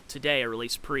 well, today, or at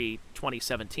least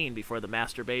pre-2017, before the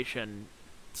masturbation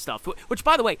stuff. Which,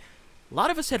 by the way, a lot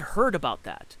of us had heard about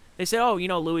that. They say, oh,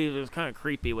 Louis was kind of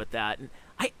creepy with that. And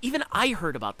I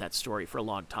heard about that story for a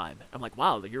long time. I'm like,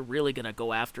 wow, you're really going to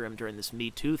go after him during this Me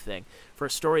Too thing for a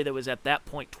story that was at that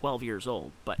point 12 years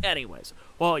old. But anyways,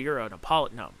 well, you're an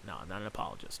apologist. No, I'm not an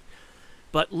apologist.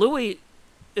 But Louis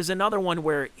is another one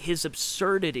where his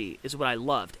absurdity is what I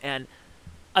loved. And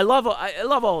I love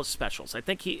all his specials. I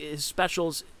think his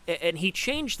specials, and he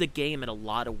changed the game in a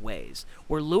lot of ways.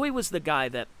 Where Louis was the guy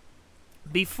that,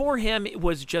 before him, it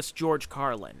was just George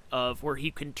Carlin, of where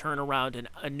he can turn around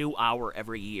a new hour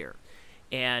every year.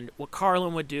 And what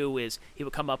Carlin would do is he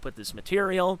would come up with this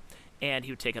material, and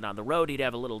he would take it on the road. He'd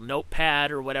have a little notepad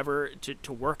or whatever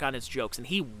to work on his jokes. And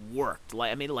he worked,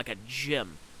 like a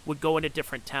gym. Would go into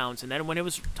different towns, and then when it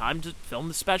was time to film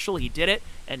the special, he did it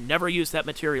and never used that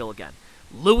material again.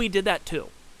 Louis did that too.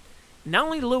 Not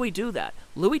only did Louis do that,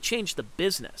 Louis changed the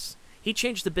business. He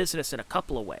changed the business in a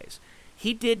couple of ways.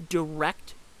 He did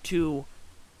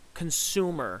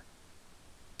direct-to-consumer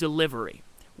delivery.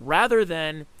 Rather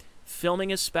than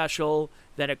filming a special,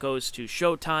 then it goes to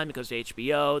Showtime, it goes to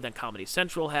HBO, then Comedy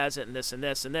Central has it, and this and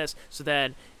this and this. So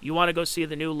then you want to go see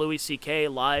the new Louis C.K.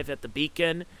 live at the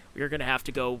Beacon, you're going to have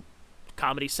to go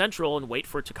Comedy Central and wait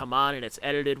for it to come on, and it's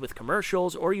edited with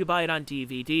commercials, or you buy it on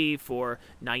DVD for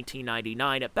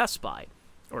 $19.99 at Best Buy,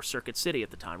 or Circuit City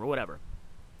at the time, or whatever.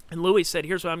 And Louis said,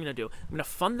 here's what I'm going to do. I'm going to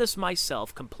fund this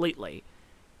myself completely,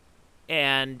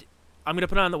 and I'm going to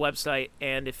put it on the website,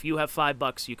 and if you have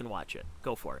 $5, you can watch it.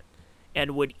 Go for it.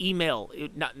 And would email,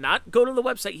 not go to the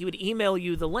website, he would email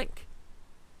you the link,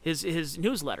 his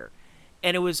newsletter.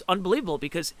 And it was unbelievable,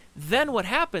 because then what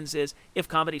happens is, if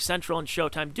Comedy Central and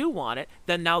Showtime do want it,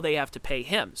 then now they have to pay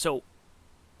him. So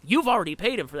you've already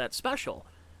paid him for that special.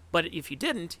 But if you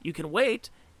didn't, you can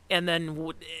wait, and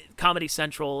then Comedy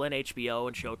Central and HBO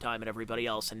and Showtime and everybody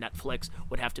else and Netflix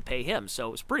would have to pay him. So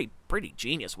it was pretty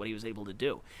genius what he was able to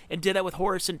do, and did that with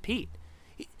Horace and Pete.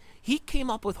 He came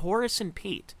up with Horace and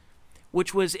Pete,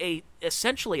 which was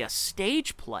essentially a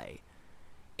stage play,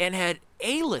 and had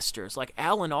A-listers like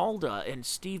Alan Alda and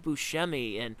Steve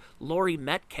Buscemi and Laurie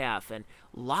Metcalf and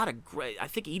a lot of great. I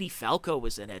think Edie Falco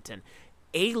was in it, and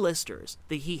A-listers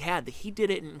that he did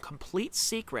it in complete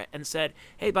secret and said,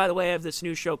 hey, by the way, I have this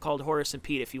new show called Horace and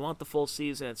Pete. If you want the full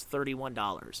season, it's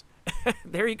 $31.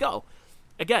 There you go.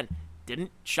 Again,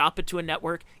 didn't shop it to a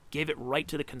network, gave it right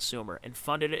to the consumer and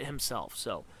funded it himself.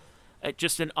 So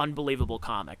just an unbelievable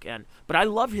comic. But I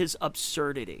love his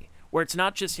absurdity, where it's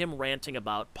not just him ranting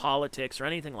about politics or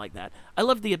anything like that. I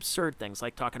love the absurd things,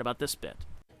 like talking about this bit.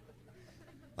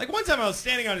 Like one time I was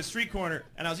standing on a street corner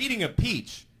and I was eating a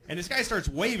peach, and this guy starts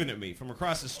waving at me from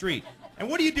across the street. And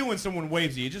what do you do when someone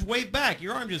waves you? You just wave back.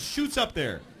 Your arm just shoots up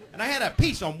there. And I had a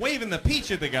peach, so I'm waving the peach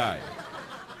at the guy.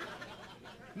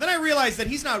 And then I realized that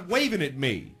he's not waving at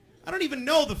me. I don't even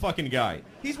know the fucking guy.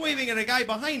 He's waving at a guy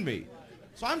behind me.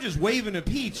 So I'm just waving a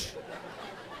peach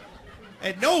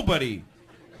at nobody.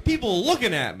 People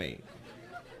looking at me.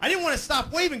 I didn't want to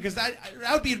stop waving because I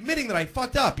would be admitting that I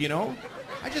fucked up, you know?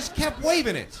 I just kept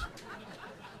waving it.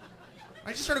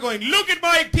 I just started going, look at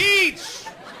my peach!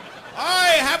 I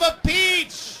have a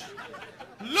peach!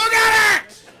 Look at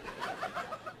it!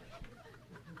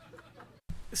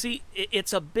 See,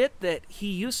 it's a bit that he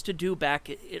used to do back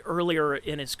earlier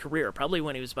in his career, probably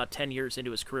when he was about 10 years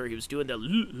into his career. He was doing the,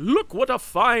 look what a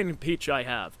fine peach I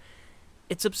have.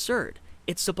 It's absurd.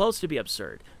 It's supposed to be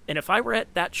absurd. And if I were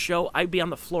at that show, I'd be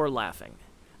on the floor laughing.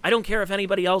 I don't care if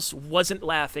anybody else wasn't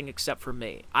laughing except for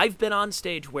me. I've been on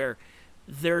stage where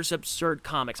there's absurd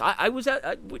comics.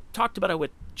 We talked about it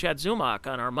with Chad Zumach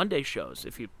on our Monday shows,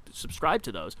 if you subscribe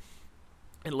to those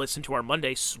and listen to our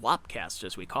Monday Swapcast,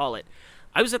 as we call it.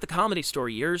 I was at the Comedy Store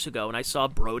years ago, and I saw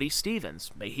Brody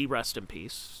Stevens. May he rest in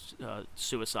peace.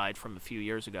 Suicide from a few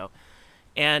years ago.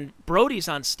 And Brody's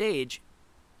on stage,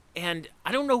 and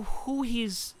I don't know who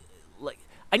he's like.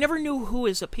 I never knew who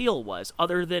his appeal was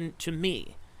other than to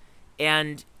me.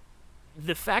 And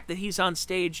the fact that he's on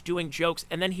stage doing jokes,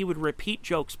 and then he would repeat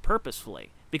jokes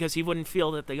purposefully because he wouldn't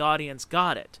feel that the audience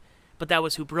got it. But that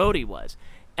was who Brody was.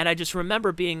 And I just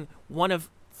remember being one of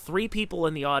 3 people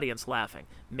in the audience laughing.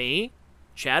 Me,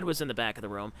 Chad was in the back of the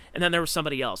room, and then there was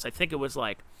somebody else. I think it was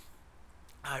like,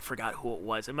 I forgot who it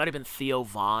was. It might have been Theo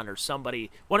Vaughn or somebody,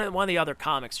 one of the other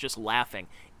comics just laughing.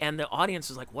 And the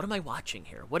audience is like, what am I watching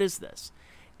here? What is this?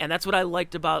 And that's what I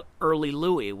liked about early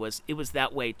Louis, was it was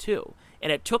that way too.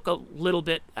 And it took a little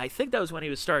bit, I think that was when he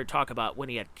was started to talk about when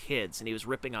he had kids, and he was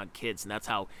ripping on kids, and that's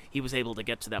how he was able to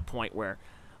get to that point where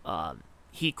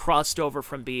he crossed over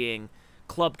from being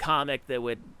club comic that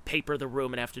would paper the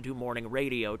room and have to do morning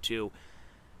radio to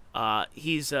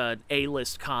he's an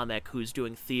A-list comic who's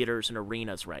doing theaters and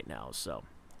arenas right now. So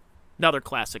another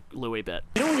classic Louis bit.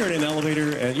 You know when you're in an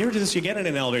elevator, and you ever do this, you get in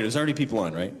an elevator, there's already people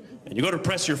on, right? And you go to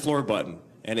press your floor button,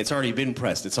 and it's already been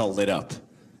pressed, it's all lit up.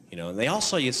 You know, and they all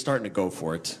saw you starting to go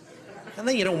for it. And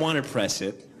then you don't want to press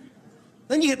it.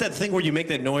 Then you get that thing where you make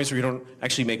that noise where you don't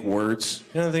actually make words.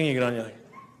 You know the thing you get on, you're like,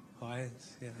 oh,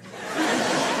 yeah.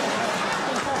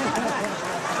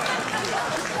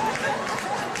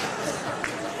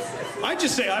 I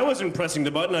just say I wasn't pressing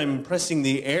the button, I'm pressing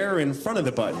the air in front of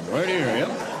the button. Right here, yep.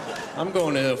 I'm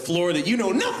going to a floor that you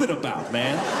know nothing about,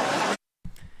 man.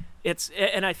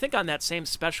 And I think on that same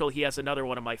special, he has another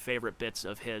one of my favorite bits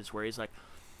of his where he's like,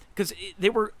 because they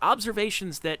were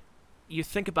observations that you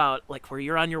think about, like where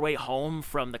you're on your way home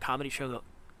from the comedy show, go,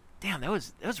 damn, that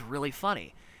was really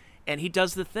funny. And he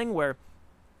does the thing where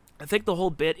I think the whole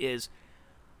bit is,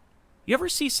 you ever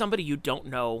see somebody you don't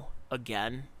know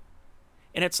again?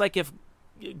 And it's like if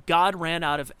God ran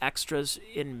out of extras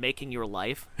in Making Your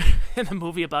Life, in the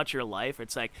movie about your life.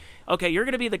 It's like, okay, you're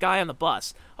going to be the guy on the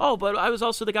bus. Oh, but I was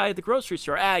also the guy at the grocery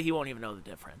store. He won't even know the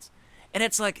difference. And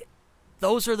it's like,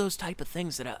 those are those type of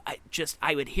things that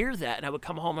I would hear that, and I would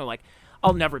come home and I'm like,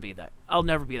 I'll never be that. I'll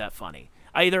never be that funny.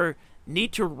 I either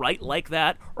need to write like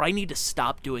that, or I need to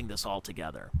stop doing this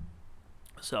altogether.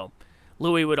 So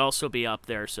Louis would also be up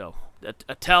there. So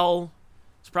Attell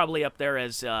is probably up there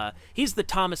as, he's the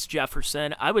Thomas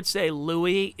Jefferson. I would say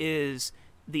Louis is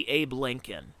the Abe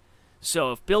Lincoln.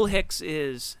 So if Bill Hicks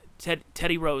is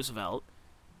Teddy Roosevelt,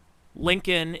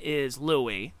 Lincoln is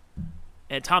Louis,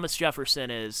 and Thomas Jefferson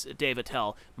is Dave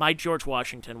Attell, my George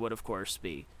Washington would, of course,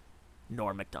 be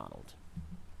Norm Macdonald.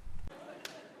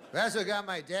 That's what got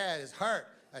my dad, his heart.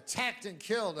 attacked and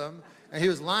killed him, and he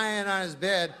was lying on his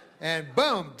bed, and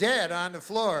boom, dead on the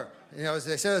floor. You know,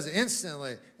 they said it was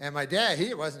instantly. And my dad,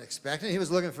 he wasn't expecting it. He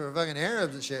was looking for fucking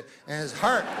Arabs and shit, and his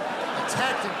heart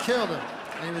attacked and killed him.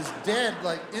 And he was dead,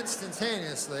 like,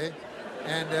 instantaneously.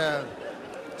 And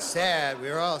sad. We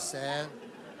were all sad.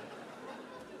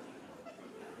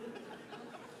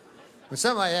 When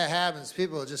something like that happens,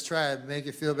 people will just try to make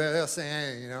you feel better. They'll say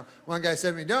anything, you know. One guy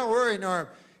said to me, "Don't worry, Norm.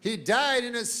 He died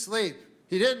in his sleep.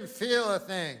 He didn't feel a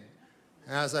thing."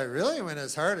 And I was like, "Really? When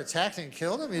his heart attacked and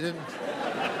killed him, he didn't?"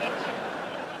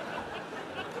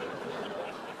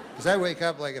 Because I wake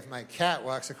up like if my cat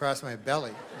walks across my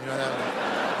belly. You know that?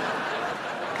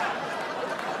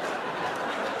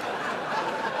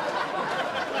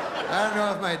 I don't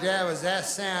know if my dad was that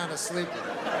sound asleep.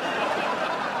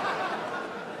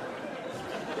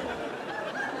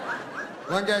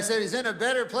 One guy said he's in a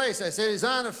better place. I said he's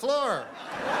on the floor.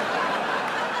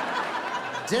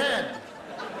 Dead.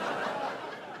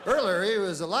 Earlier he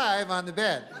was alive on the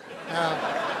bed. Now,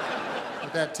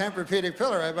 with that Tempur-Pedic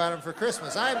pillow I bought him for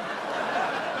Christmas. I'm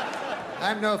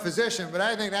no physician, but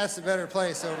I think that's the better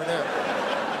place over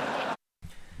there.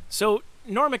 So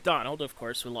Norm Macdonald, of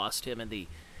course, we lost him in the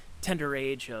tender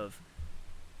age of,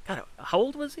 God, how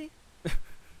old was he?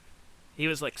 He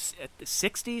was like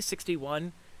 60,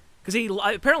 61. Because he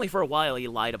apparently for a while he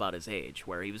lied about his age,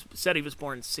 where he said he was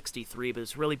born in 63, but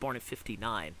was really born in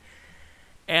 59.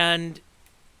 And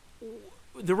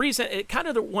the reason, one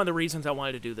of the reasons I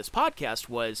wanted to do this podcast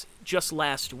was just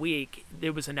last week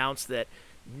it was announced that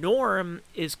Norm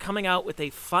is coming out with a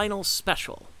final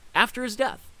special after his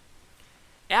death.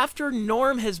 After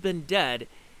Norm has been dead,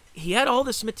 he had all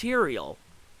this material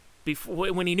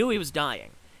before when he knew he was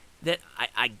dying. That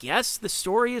I guess the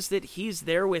story is that he's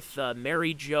there with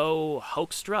Mary Jo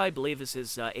Hoekstra, I believe is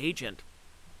his agent,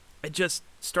 and just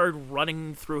started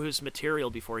running through his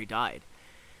material before he died.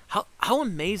 How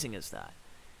amazing is that?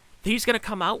 He's going to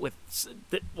come out with,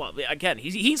 well, again,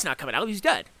 he's not coming out, he's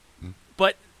dead.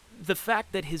 But the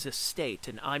fact that his estate,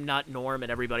 and I'm Not Norm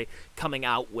and everybody coming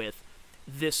out with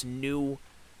this new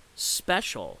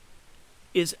special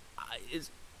is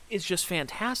just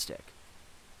fantastic.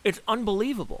 It's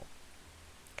unbelievable.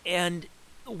 And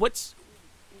what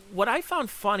I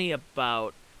found funny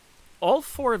about all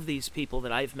four of these people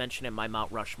that I've mentioned in my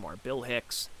Mount Rushmore, Bill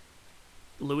Hicks,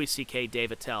 Louis C.K.,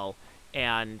 Dave Attell,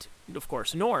 and, of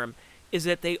course, Norm, is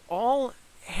that they all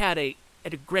had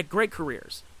great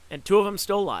careers. And two of them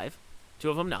still alive, two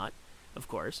of them not, of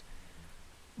course.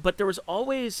 But there was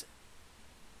always,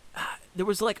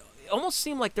 it almost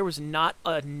seemed like there was not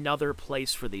another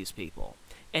place for these people.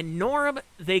 And Norm,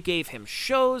 they gave him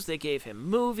shows, they gave him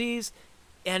movies,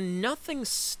 and nothing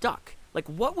stuck. Like,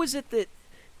 what was it that...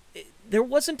 There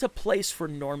wasn't a place for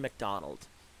Norm Macdonald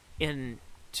in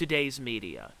today's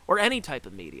media, or any type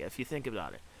of media, if you think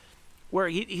about it, where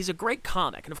he's a great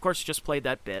comic, and of course he just played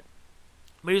that bit,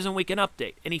 but he was in Weekend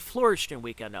Update, and he flourished in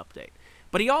Weekend Update.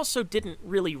 But he also didn't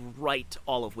really write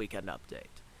all of Weekend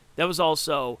Update. That was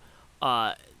also...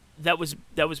 that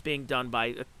was being done by...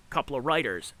 a couple of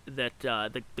writers that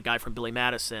the guy from Billy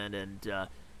Madison and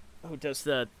who does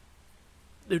the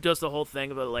whole thing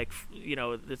about, like, you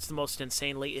know, it's the most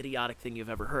insanely idiotic thing you've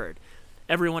ever heard.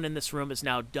 Everyone in this room is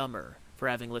now dumber for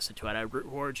having listened to it. I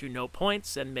reward you no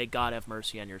points, and may God have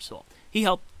mercy on your soul. He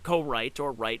helped co-write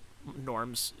or write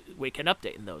Norm's Weekend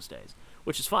Update in those days,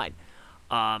 which is fine.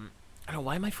 I don't know,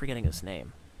 why am I forgetting his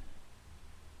name?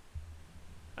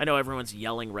 I know everyone's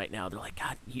yelling right now. They're like,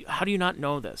 God, how do you not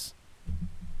know this?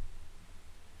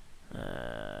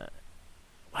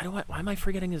 Why am I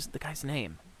forgetting the guy's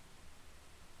name?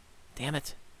 Damn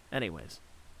it. Anyways,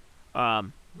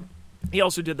 he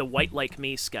also did the White Like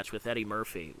Me sketch with Eddie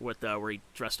Murphy, where he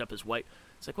dressed up as white.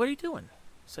 It's like, what are you doing?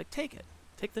 It's like, take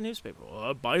the newspaper.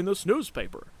 Well, I'm buying this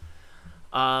newspaper.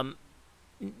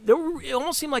 It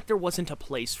almost seemed like there wasn't a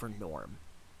place for Norm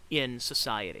in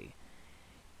society,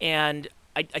 and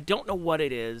I don't know what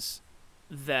it is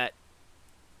that.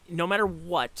 No matter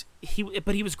what,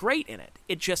 but he was great in it.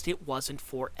 It wasn't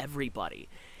for everybody.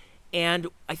 And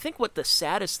I think what the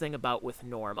saddest thing about with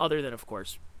Norm, other than, of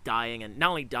course, dying, and not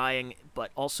only dying,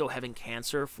 but also having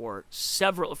cancer for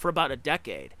about a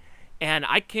decade. And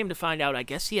I came to find out, I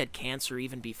guess he had cancer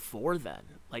even before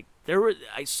then. Like,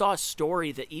 I saw a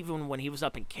story that even when he was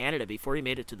up in Canada, before he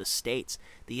made it to the States,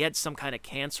 that he had some kind of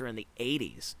cancer in the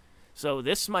 80s. So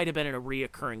this might have been a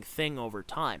reoccurring thing over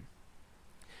time.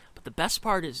 But the best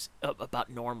part about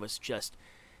Norm was just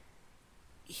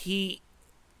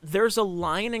there's a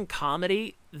line in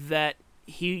comedy that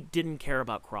he didn't care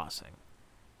about crossing.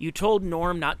 You told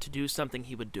Norm not to do something,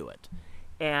 he would do it.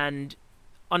 And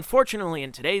unfortunately,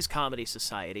 in today's comedy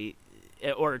society,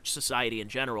 or society in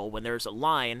general, when there's a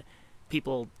line,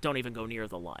 people don't even go near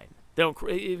the line.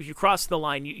 If you cross the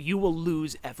line, you will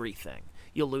lose everything.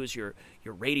 You'll lose your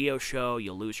radio show,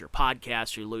 you'll lose your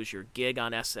podcast, you lose your gig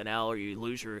on SNL, or you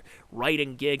lose your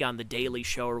writing gig on The Daily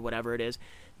Show or whatever it is.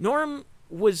 Norm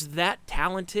was that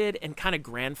talented and kind of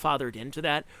grandfathered into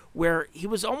that, where he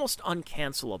was almost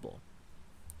uncancelable.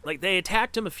 Like, they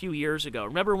attacked him a few years ago.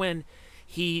 Remember when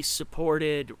he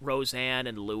supported Roseanne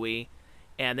and Louis,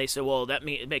 and they said, well,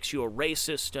 it makes you a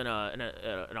racist and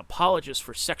an apologist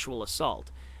for sexual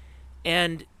assault.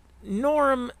 And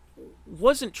Norm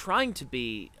wasn't trying to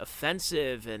be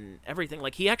offensive and everything.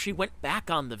 Like, he actually went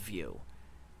back on The View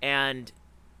and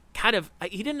kind of,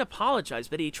 he didn't apologize,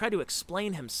 but he tried to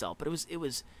explain himself. But it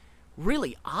was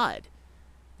really odd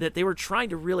that they were trying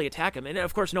to really attack him. And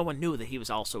of course, no one knew that he was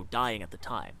also dying at the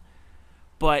time.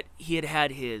 But he had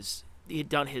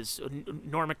done his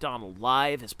Norm Macdonald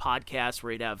Live, his podcast,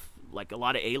 where he'd have like a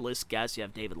lot of A-list guests. You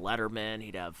have David Letterman,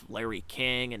 he'd have Larry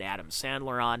King and Adam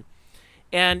Sandler on.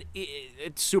 And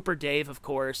it's Super Dave, of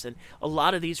course, and a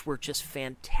lot of these were just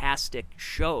fantastic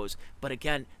shows. But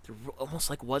again, there almost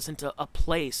like wasn't a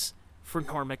place for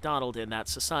Norm Macdonald in that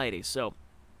society. So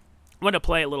I want to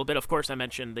play a little bit. Of course, I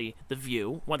mentioned the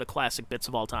View, one of the classic bits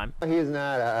of all time. He's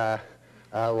not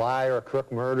a liar, a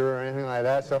crook, murderer, or anything like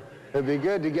that. So it'd be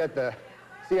good to get the.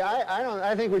 See,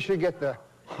 I think we should get the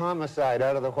homicide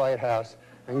out of the White House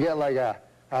and get like a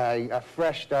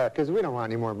fresh start, because we don't want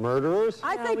any more murderers.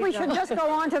 I think we should just go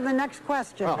on to the next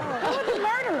question. Oh. Who are the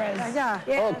murderers? Yeah.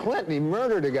 Oh, Clinton, he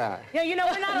murdered a guy. Yeah, you know,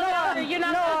 we're not allowed to, you're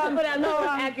not allowed to put out no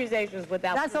accusations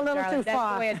without. That's a little too far.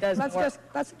 That's the way it doesn't work.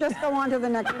 Let's just go on to the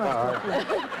next question.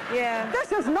 Yeah.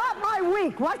 This is not my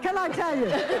week. What can I tell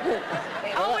you?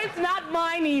 Oh, it's not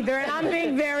mine either, and I'm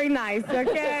being very nice,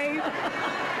 okay?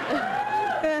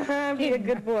 Be a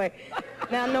good boy.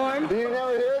 Now, Norm. Do you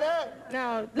never hear that?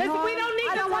 No. Listen, Norm, we don't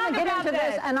need I don't want to get into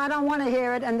this, and I don't want to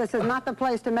hear it, and this is not the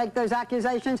place to make those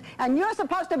accusations, and you're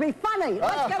supposed to be funny.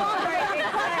 Let's get on with it.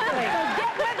 Exactly. So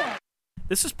get with it.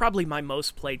 This is probably my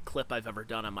most played clip I've ever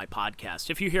done on my podcast.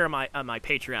 If you hear on my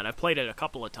Patreon, I've played it a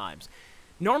couple of times.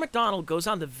 Norm Macdonald goes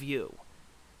on The View.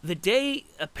 The day,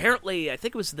 apparently, I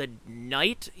think it was the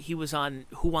night he was on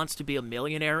Who Wants to Be a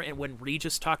Millionaire, and when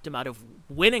Regis talked him out of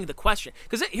winning the question.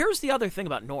 Because here's the other thing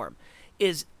about Norm,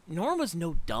 is Norm was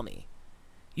no dummy.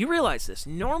 You realize this.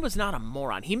 Norm was not a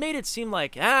moron. He made it seem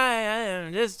like,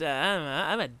 I'm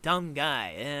a dumb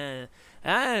guy.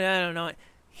 I don't know.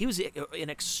 He was an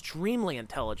extremely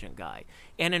intelligent guy.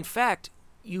 And in fact,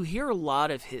 you hear a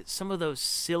lot of some of those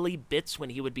silly bits when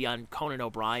he would be on Conan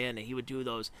O'Brien, and he would do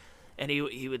those, and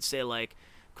he would say like,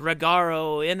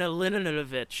 Gregaro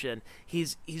Inalinovich, and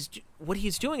what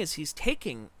he's doing is he's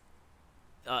taking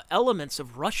elements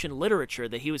of Russian literature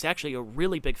that he was actually a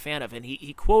really big fan of, and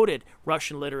he quoted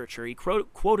Russian literature, he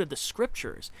quoted the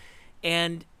scriptures,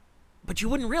 but you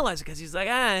wouldn't realize it because he's like,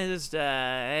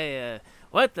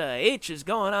 what the H is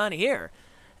going on here?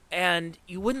 And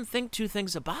you wouldn't think two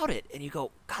things about it, and you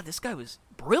go, God, this guy was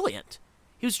brilliant.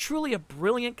 He was truly a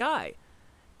brilliant guy.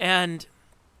 And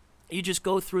you just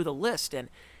go through the list,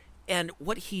 and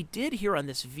what he did here on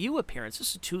this View appearance,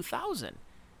 this is 2000,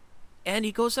 and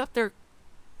he goes up there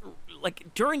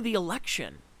like during the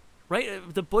election,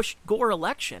 right, the Bush-Gore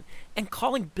election, and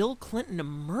calling Bill Clinton a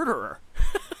murderer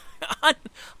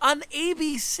on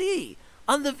ABC.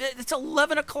 It's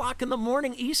 11 o'clock in the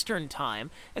morning Eastern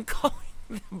time, and calling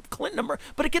Clinton a murderer.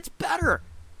 But it gets better.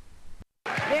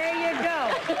 There you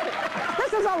go.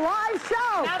 This is a live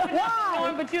show.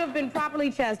 Norm, but you have been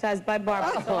properly chastised by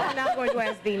Barbara. So I'm now going to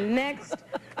ask the next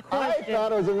question. I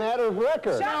thought it was a matter of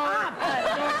record. Shut up!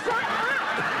 Shut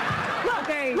up! Look,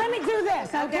 okay. Let me do this,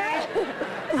 okay?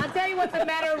 I'll tell you what's a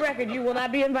matter of record. You will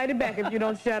not be invited back if you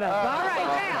don't shut up. All right,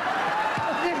 now.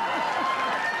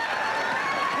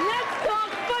 Let's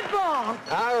talk football.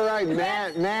 All right,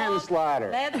 manslaughter.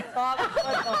 Let's talk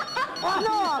football.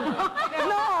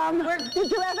 Norm,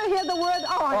 did you ever hear the word?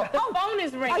 The phone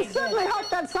is ringing. I certainly hope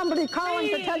that's somebody calling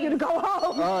to tell you to go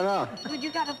home. Oh, no. Dude,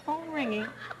 you got a phone ringing.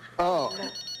 Oh.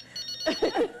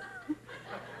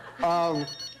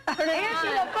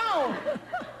 Answer the phone.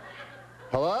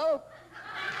 Hello?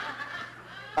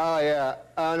 Oh, yeah.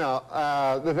 Oh, no.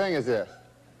 The thing is this.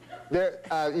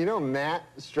 You know Matt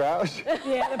Strauss?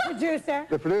 Yeah, the producer.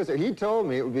 The producer. He told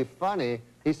me it would be funny.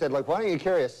 He said, like, why don't you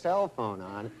carry a cell phone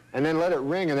on and then let it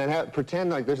ring and then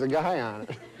pretend like there's a guy on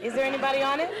it? Is there anybody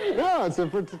on it? No, it's a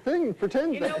thing.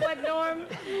 Pretend. You know what, Norm?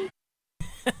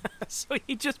 So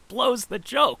he just blows the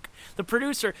joke. The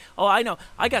producer, I know,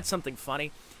 I got something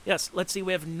funny. Yes, let's see.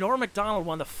 We have Norm Macdonald,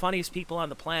 one of the funniest people on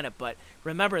the planet, but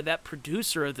remember that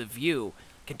producer of The View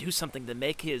can do something to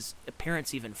make his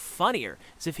appearance even funnier,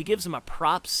 as if he gives him a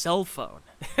prop cell phone.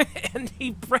 And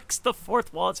he breaks the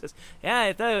fourth wall and says, yeah,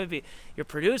 I thought it would be, your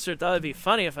producer thought it would be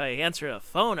funny if I answered a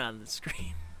phone on the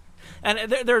screen.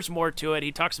 And there's more to it.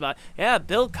 He talks about, yeah,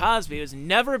 Bill Cosby has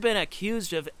never been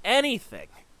accused of anything.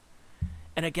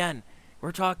 And again,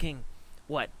 we're talking,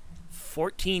 what,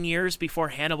 14 years before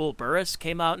Hannibal Buress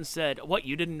came out and said, what,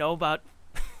 you didn't know about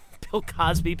Bill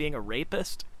Cosby being a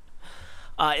rapist?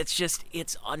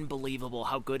 It's unbelievable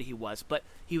how good he was. But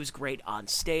he was great on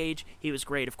stage. He was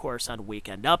great, of course, on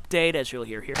Weekend Update, as you'll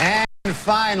hear here. And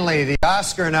finally, the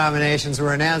Oscar nominations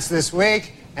were announced this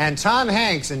week, and Tom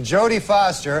Hanks and Jodie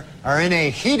Foster are in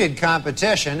a heated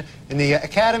competition in the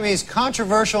Academy's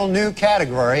controversial new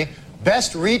category,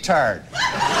 Best Retard.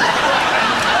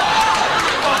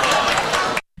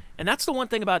 And that's the one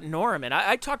thing about Norm, and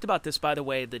I talked about this, by the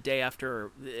way, the day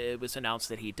after it was announced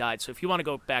that he died. So if you want to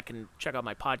go back and check out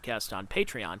my podcast on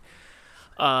Patreon,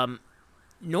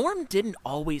 Norm didn't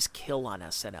always kill on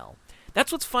SNL.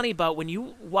 That's what's funny about when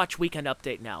you watch Weekend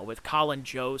Update now with Colin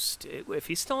Jost. If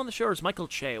he's still on the show, or is Michael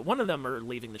Che? One of them are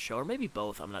leaving the show, or maybe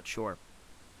both, I'm not sure.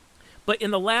 But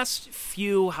in the last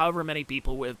few, however many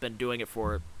people have been doing it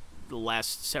for the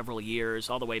last several years,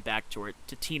 all the way back to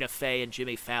Tina Fey and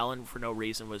Jimmy Fallon for no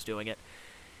reason was doing it.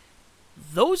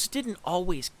 Those didn't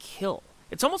always kill.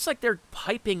 It's almost like they're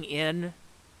piping in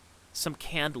some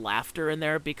canned laughter in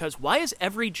there, because why is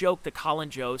every joke that Colin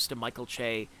Jost and Michael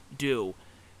Che do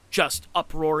just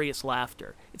uproarious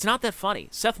laughter? It's not that funny.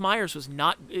 Seth Meyers was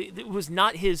not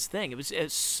his thing. It was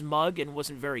as smug and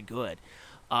wasn't very good.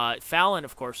 Fallon,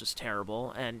 of course, was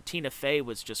terrible, and Tina Fey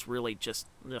was just really just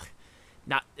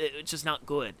not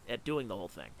good at doing the whole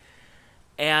thing.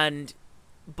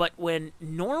 But when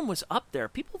Norm was up there,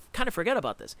 people kind of forget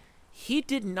about this. He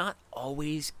did not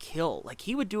always kill. Like,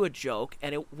 he would do a joke,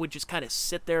 and it would just kind of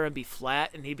sit there and be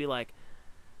flat, and he'd be like,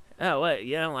 oh, what,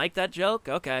 you don't like that joke?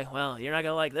 Okay, well, you're not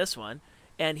going to like this one.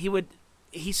 And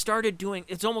he started doing,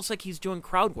 it's almost like he's doing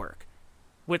crowd work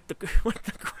with the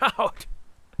crowd.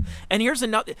 And here's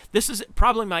another, this is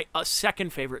probably my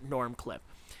second favorite Norm clip.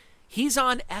 He's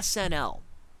on SNL,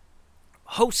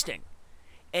 hosting,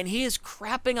 and he is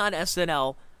crapping on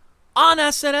SNL on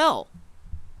SNL.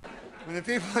 When the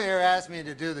people here asked me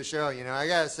to do the show, I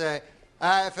gotta say,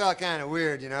 I felt kind of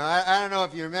weird, I don't know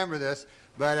if you remember this,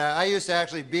 but I used to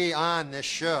actually be on this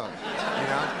show,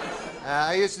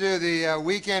 I used to do the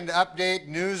Weekend Update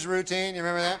news routine, you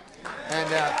remember that?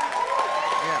 And, yeah.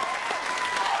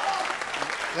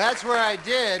 That's where I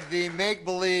did the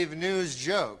make-believe news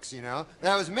jokes,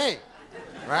 That was me,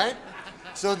 right?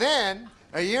 So then,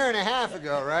 a year and a half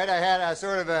ago, right, I had a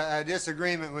sort of a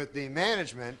disagreement with the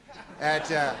management at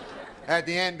the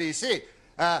NBC.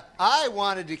 I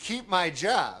wanted to keep my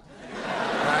job,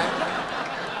 right?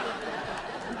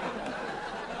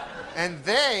 And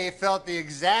they felt the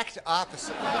exact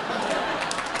opposite.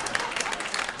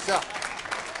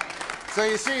 So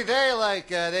you see,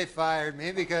 they fired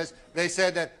me because they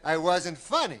said that I wasn't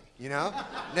funny,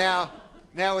 Now,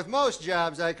 with most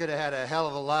jobs, I could have had a hell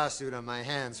of a lawsuit on my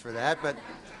hands for that, but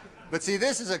see,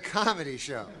 this is a comedy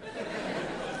show.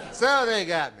 So they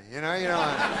got me, you don't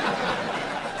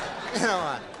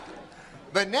want it.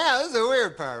 But now, this is the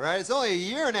weird part, right? It's only a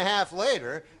year and a half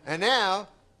later, and now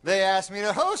they asked me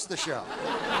to host the show.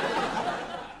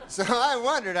 So I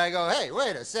wondered, I go, hey,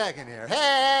 wait a second here.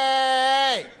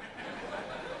 Hey!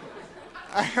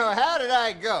 I go, how did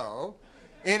I go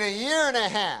in a year and a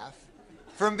half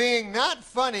from being not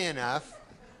funny enough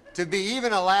to be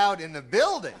even allowed in the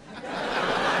building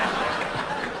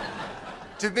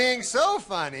to being so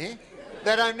funny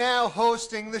that I'm now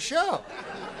hosting the show?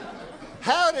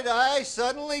 How did I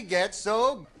suddenly get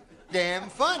so damn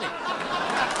funny?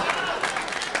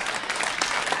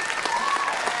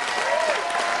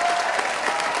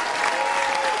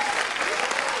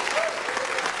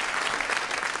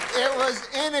 It was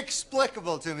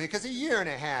inexplicable to me, because a year and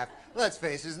a half, let's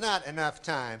face it, is not enough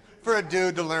time for a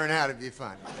dude to learn how to be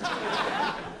funny.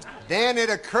 Then it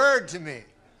occurred to me,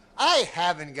 I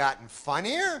haven't gotten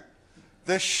funnier.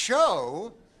 The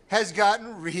show has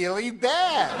gotten really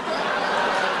bad.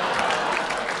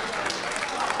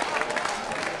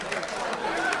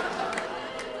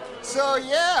 So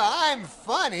yeah, I'm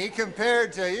funny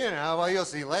compared to, well, you'll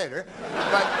see later.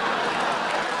 But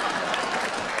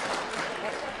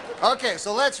okay,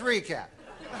 so let's recap.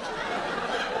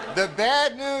 The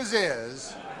bad news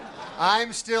is,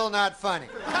 I'm still not funny.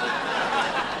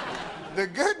 The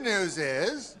good news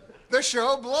is, the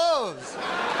show blows.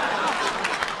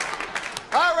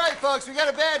 All right, folks, we got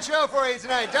a bad show for you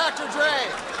tonight. Dr. Dre,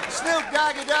 Snoop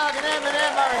Doggy Dogg, and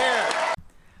Eminem are here.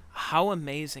 How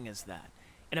amazing is that?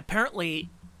 And apparently,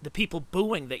 the people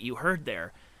booing that you heard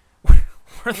there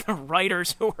were the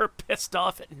writers who were pissed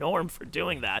off at Norm for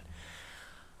doing that.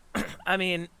 I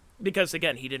mean, because,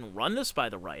 again, he didn't run this by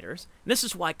the writers. And this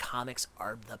is why comics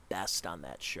are the best on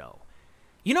that show.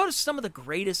 You notice some of the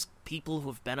greatest people who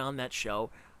have been on that show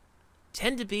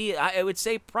tend to be, I would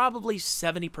say probably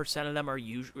 70% of them are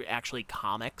usually actually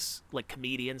comics, like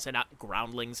comedians and not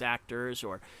Groundlings actors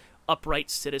or Upright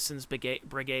Citizens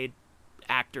Brigade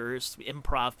actors,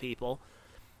 improv people.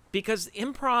 Because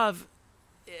improv...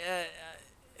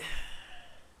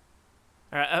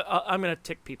 I'm going to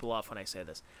tick people off when I say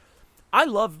this. I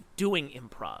love doing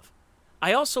improv.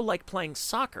 I also like playing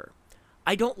soccer.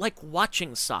 I don't like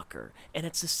watching soccer, and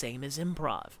it's the same as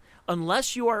improv.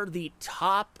 Unless you are the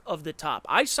top of the top.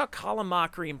 I saw Colin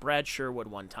Mockery and Brad Sherwood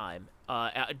one time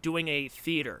doing a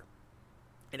theater,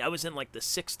 and I was in like the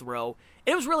 6th row.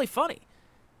 It was really funny.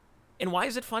 And why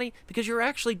is it funny? Because you're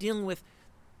actually dealing with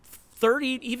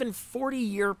 30, even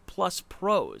 40-year plus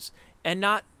pros, and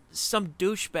not some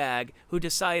douchebag who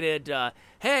decided,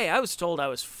 hey, I was told I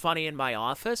was funny in my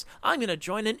office. I'm going to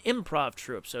join an improv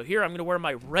troupe. So here I'm going to wear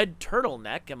my red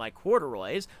turtleneck and my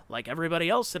corduroys like everybody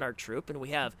else in our troupe, and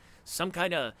we have some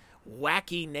kind of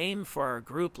wacky name for our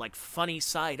group like Funny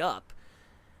Side Up,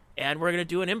 and we're going to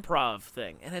do an improv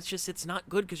thing. And it's not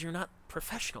good because you're not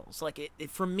professionals. Like,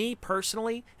 for me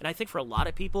personally, and I think for a lot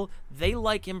of people, they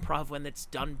like improv when it's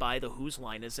done by the Whose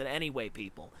Line Is It Anyway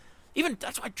people. Even,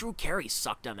 that's why Drew Carey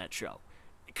sucked on that show.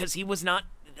 Because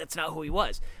that's not who he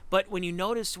was. But when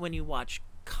you watch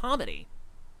comedy,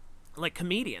 like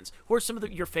comedians, who are some of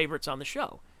your favorites on the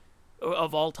show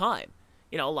of all time?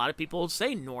 You know, a lot of people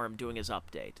say Norm doing his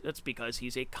update. That's because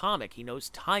he's a comic. He knows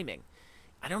timing.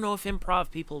 I don't know if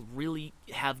improv people really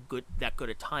have that good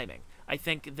at timing. I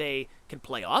think they can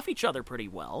play off each other pretty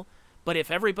well, but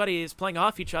if everybody is playing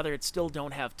off each other and still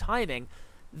don't have timing,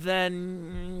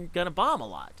 then you're gonna bomb a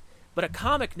lot. But a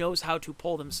comic knows how to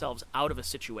pull themselves out of a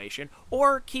situation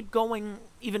or keep going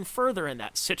even further in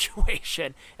that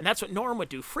situation, and that's what Norm would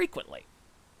do frequently.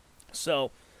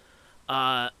 So,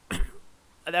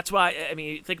 that's why, I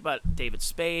mean, you think about David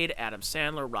Spade, Adam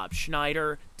Sandler, Rob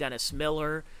Schneider, Dennis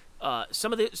Miller,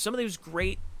 some of these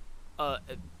great, I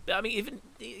mean,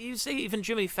 even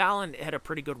Jimmy Fallon had a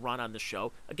pretty good run on the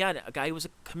show. Again, a guy who was a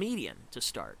comedian to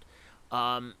start.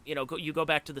 You go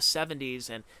back to the 70s,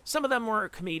 and some of them were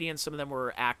comedians, some of them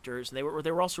were actors, and they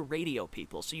were also radio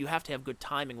people. So you have to have good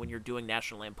timing when you're doing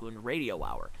National Lampoon Radio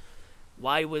Hour.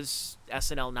 Why was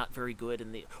SNL not very good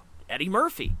in the Eddie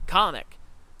Murphy comic,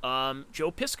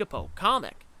 Joe Piscopo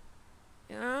comic?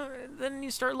 Then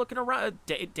you start looking around.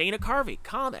 Dana Carvey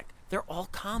comic. They're all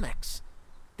comics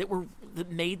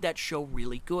that made that show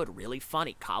really good, really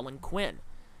funny. Colin Quinn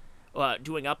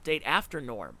doing Update after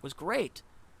Norm was great.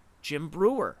 Jim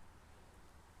Brewer.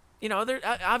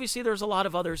 Obviously there's a lot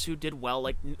of others who did well,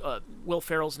 like Will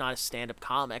Ferrell's not a stand-up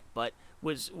comic, but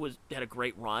had a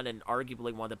great run and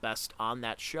arguably one of the best on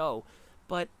that show.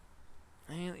 But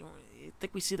I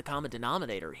think we see the common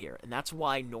denominator here, and that's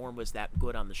why Norm was that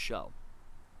good on the show,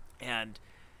 and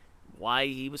why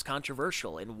he was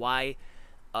controversial, and why.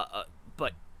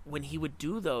 But when he would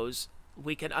do those.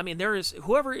 There is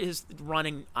whoever is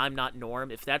running I'm Not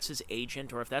Norm, if that's his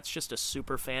agent or if that's just a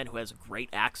super fan who has great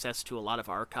access to a lot of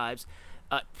archives,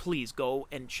 please go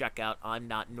and check out I'm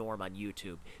Not Norm on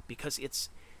YouTube, because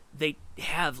they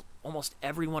have almost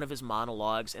every one of his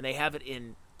monologues, and they have it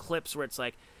in clips where it's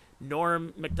like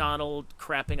Norm Macdonald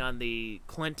crapping on the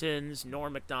Clintons,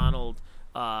 Norm Macdonald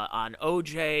on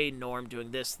OJ, Norm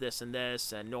doing this, and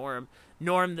this, and Norm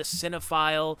the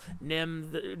cinephile,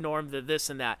 Norm the this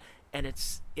and that. And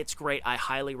it's great. I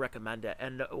highly recommend it.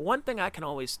 And one thing I can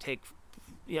always take,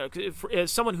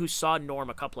 as someone who saw Norm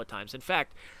a couple of times. In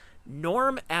fact,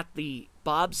 Norm at the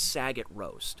Bob Saget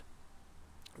roast,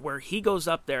 where he goes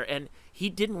up there and he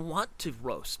didn't want to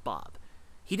roast Bob.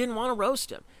 He didn't want to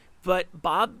roast him. But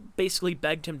Bob basically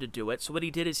begged him to do it. So what he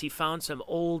did is he found some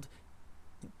old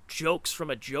jokes from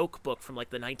a joke book from like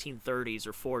the 1930s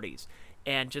or 40s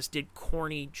and just did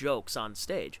corny jokes on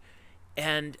stage.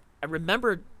 And I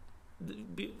remember...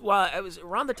 Well, it was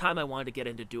around the time I wanted to get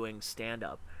into doing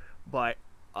stand-up, but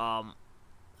I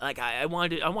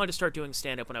wanted to start doing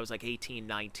stand-up when I was like 18,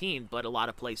 19, but a lot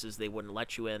of places they wouldn't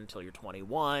let you in until you're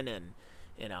 21, and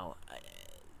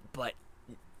but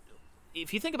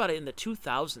if you think about it, in the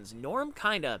 2000s, Norm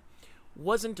kind of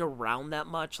wasn't around that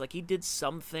much. Like, he did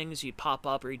some things, he'd pop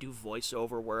up or he'd do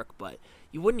voiceover work, but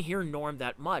you wouldn't hear Norm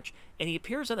that much, and he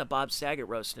appears on the Bob Saget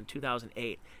roast in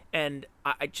 2008, and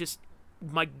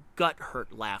my gut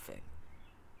hurt laughing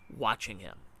watching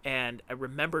him. And I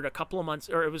remembered a couple of months,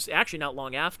 or it was actually not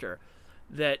long after,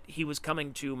 that he was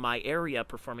coming to my area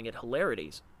performing at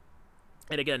Hilarities.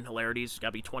 And again, Hilarities, got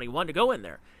to be 21 to go in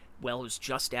there. Well, it was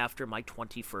just after my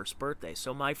 21st birthday.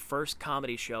 So my first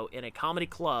comedy show in a comedy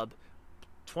club,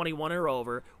 21 or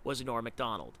over, was Norm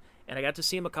Macdonald. And I got to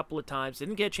see him a couple of times.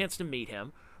 Didn't get a chance to meet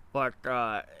him, but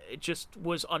it just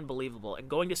was unbelievable. And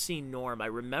going to see Norm, I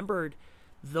remembered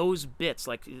those bits,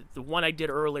 like the one I did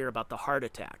earlier about the heart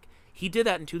attack. He did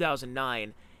that in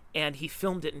 2009, and he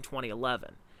filmed it in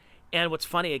 2011. And what's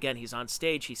funny, again, he's on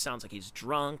stage, he sounds like he's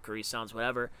drunk, or he sounds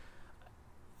whatever,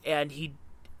 and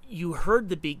you heard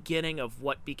the beginning of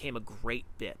what became a great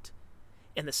bit.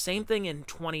 And the same thing in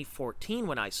 2014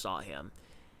 when I saw him,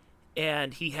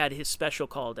 and he had his special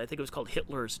called, I think it was called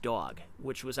Hitler's Dog,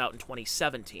 which was out in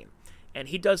 2017. And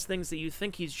he does things that you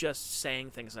think he's just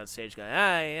saying things on stage, going,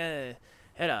 I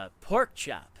had a pork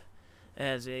chop.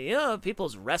 As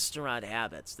people's restaurant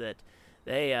habits that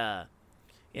they,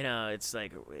 it's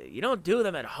like you don't do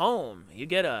them at home. You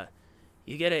get a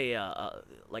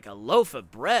like a loaf of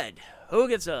bread. Who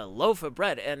gets a loaf of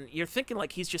bread? And you're thinking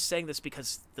like he's just saying this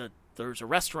because there's a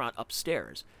restaurant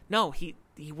upstairs. No, he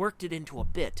worked it into a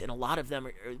bit, and a lot of them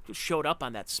showed up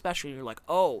on that special. And you're like,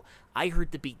 oh, I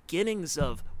heard the beginnings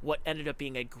of what ended up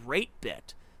being a great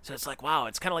bit. So it's like, wow,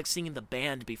 it's kind of like seeing the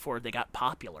band before they got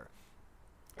popular.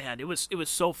 And it was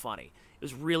so funny. It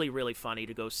was really, really funny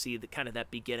to go see the kind of that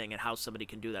beginning and how somebody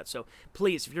can do that. So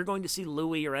please, if you're going to see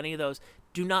Louis or any of those,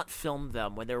 do not film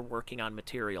them when they're working on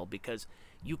material, because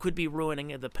you could be ruining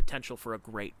the potential for a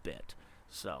great bit.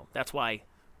 So that's why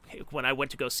when I went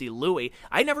to go see Louis,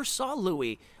 I never saw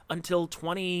Louis until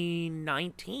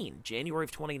 2019, January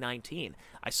of 2019.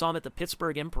 I saw him at the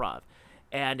Pittsburgh Improv.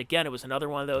 And again, it was another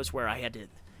one of those where I had to...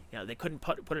 they couldn't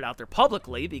put it out there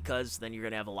publicly because then you're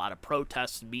going to have a lot of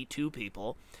protests, Me Too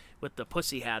people with the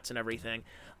pussy hats and everything.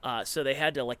 So they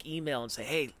had to like email and say,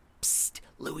 hey, psst,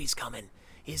 Louis coming.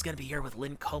 He's going to be here with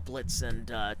Lynn Koplitz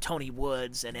and Tony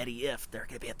Woods and Eddie Ifft. They're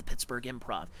going to be at the Pittsburgh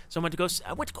Improv. So I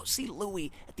went to go see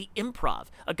Louis at the Improv,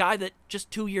 a guy that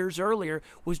just 2 years earlier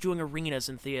was doing arenas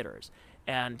and theaters.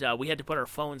 And we had to put our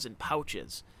phones in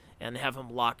pouches and have them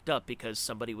locked up because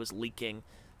somebody was leaking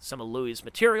some of Louis'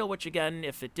 material, which again,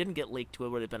 if it didn't get leaked, it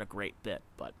would have been a great bit,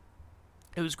 but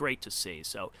it was great to see.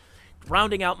 So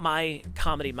rounding out my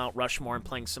comedy Mount Rushmore and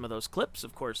playing some of those clips,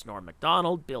 of course, Norm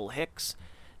Macdonald, Bill Hicks,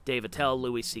 Dave Attell,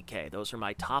 Louis C.K. Those are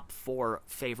my top 4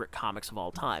 favorite comics of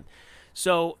all time.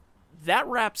 So that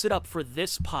wraps it up for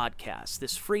this podcast,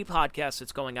 this free podcast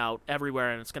that's going out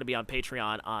everywhere, and it's going to be on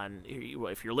Patreon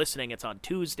if you're listening, it's on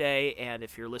Tuesday, and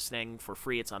if you're listening for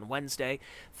free, it's on Wednesday.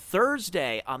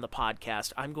 Thursday on the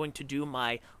podcast, I'm going to do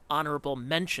my honorable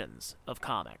mentions of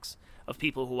comics, of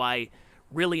people who I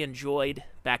really enjoyed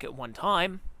back at one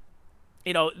time,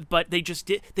 but they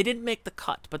didn't make the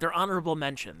cut, but they're honorable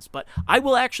mentions. But I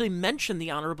will actually mention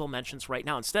the honorable mentions right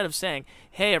now, instead of saying,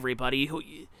 hey, everybody,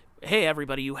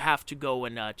 you have to go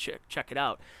and check it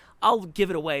out. I'll give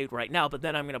it away right now, but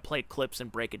then I'm going to play clips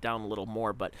and break it down a little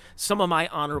more. But some of my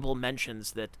honorable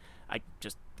mentions that I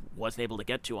just wasn't able to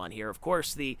get to on here. Of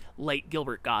course, the late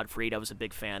Gilbert Gottfried I was a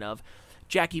big fan of.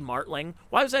 Jackie Martling.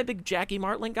 Why was I a big Jackie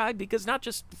Martling guy? Because not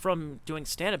just from doing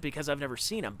stand-up, because I've never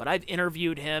seen him, but I've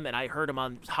interviewed him and I heard him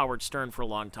on Howard Stern for a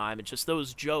long time. And just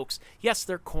those jokes. Yes,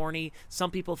 they're corny.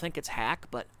 Some people think it's hack,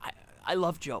 but I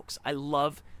love jokes. I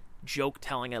love joke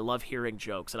telling. I love hearing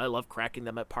jokes, and I love cracking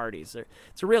them at parties.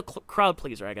 It's a real crowd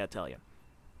pleaser, I gotta tell you.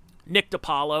 Nick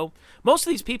DiPaolo. Most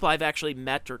of these people I've actually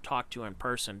met or talked to in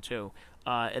person too,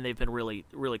 and they've been really,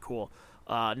 really cool.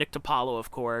 Nick DiPaolo,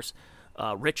 of course.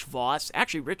 Rich Voss.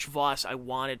 Actually, Rich Voss, I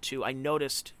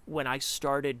noticed when I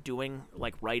started doing,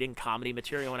 writing comedy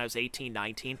material when I was 18,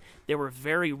 19, they were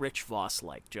very Rich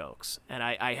Voss-like jokes. And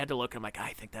I had to look, and I'm like,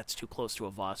 I think that's too close to a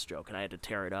Voss joke, and I had to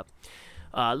tear it up.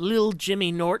 Lil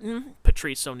Jimmy Norton,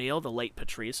 Patrice O'Neill, the late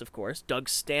Patrice, of course, Doug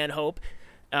Stanhope,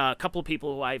 a couple of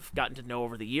people who I've gotten to know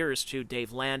over the years, too,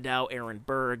 Dave Landau, Aaron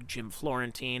Berg, Jim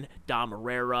Florentine, Dom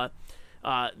Herrera.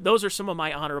 Those are some of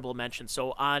my honorable mentions.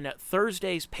 So on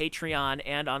Thursday's Patreon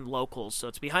and on Locals, so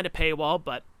it's behind a paywall,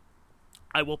 but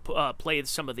I will play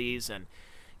some of these and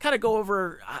kind of go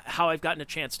over how I've gotten a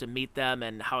chance to meet them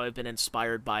and how I've been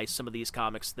inspired by some of these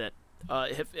comics that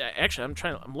actually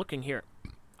I'm looking here.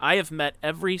 I have met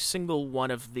every single one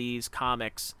of these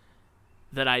comics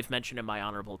that I've mentioned in my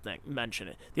honorable mention.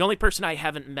 The only person I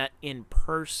haven't met in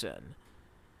person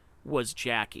was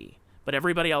Jackie. But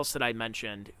everybody else that I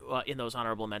mentioned in those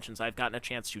honorable mentions, I've gotten a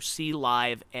chance to see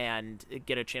live and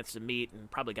get a chance to meet,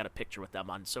 and probably got a picture with them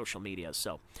on social media.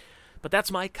 So But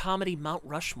that's my comedy Mount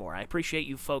Rushmore. I appreciate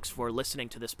you folks for listening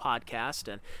to this podcast.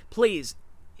 And please,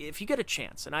 if you get a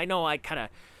chance, and I know I kind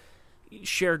of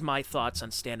shared my thoughts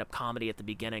on stand-up comedy at the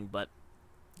beginning, but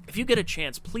if you get a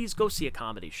chance, please go see a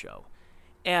comedy show.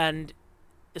 And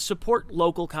support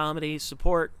local comedy,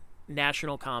 support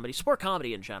national comedy, support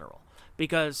comedy in general.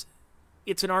 Because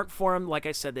it's an art form, like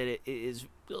I said, that it is,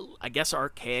 I guess,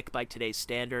 archaic by today's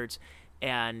standards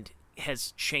and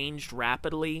has changed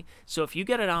rapidly. So if you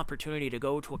get an opportunity to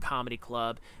go to a comedy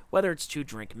club, whether it's 2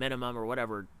 drink minimum or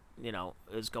whatever,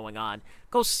 is going on,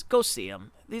 go see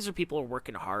them. These are people who are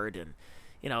working hard, and,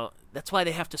 that's why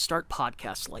they have to start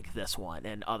podcasts like this one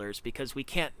and others, because we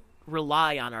can't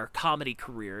rely on our comedy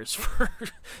careers for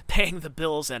paying the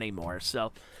bills anymore.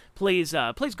 So please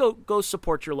go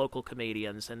support your local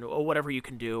comedians and whatever you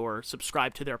can do, or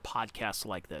subscribe to their podcasts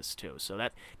like this too. So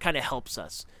that kind of helps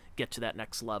us get to that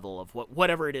next level of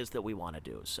whatever it is that we want to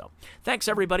do. So thanks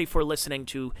everybody for listening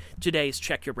to today's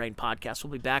Check Your Brain podcast.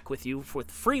 We'll be back with you for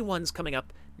free ones coming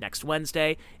up next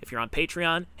Wednesday. If you're on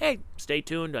Patreon, hey, stay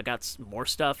tuned. I got more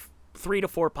stuff, 3 to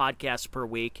 4 podcasts per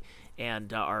week,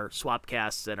 and our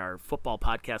Swapcasts and our football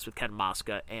podcast with Ken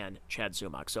Mosca and Chad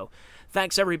Zumach. So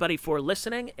thanks everybody for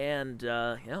listening, and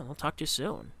we'll talk to you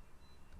soon.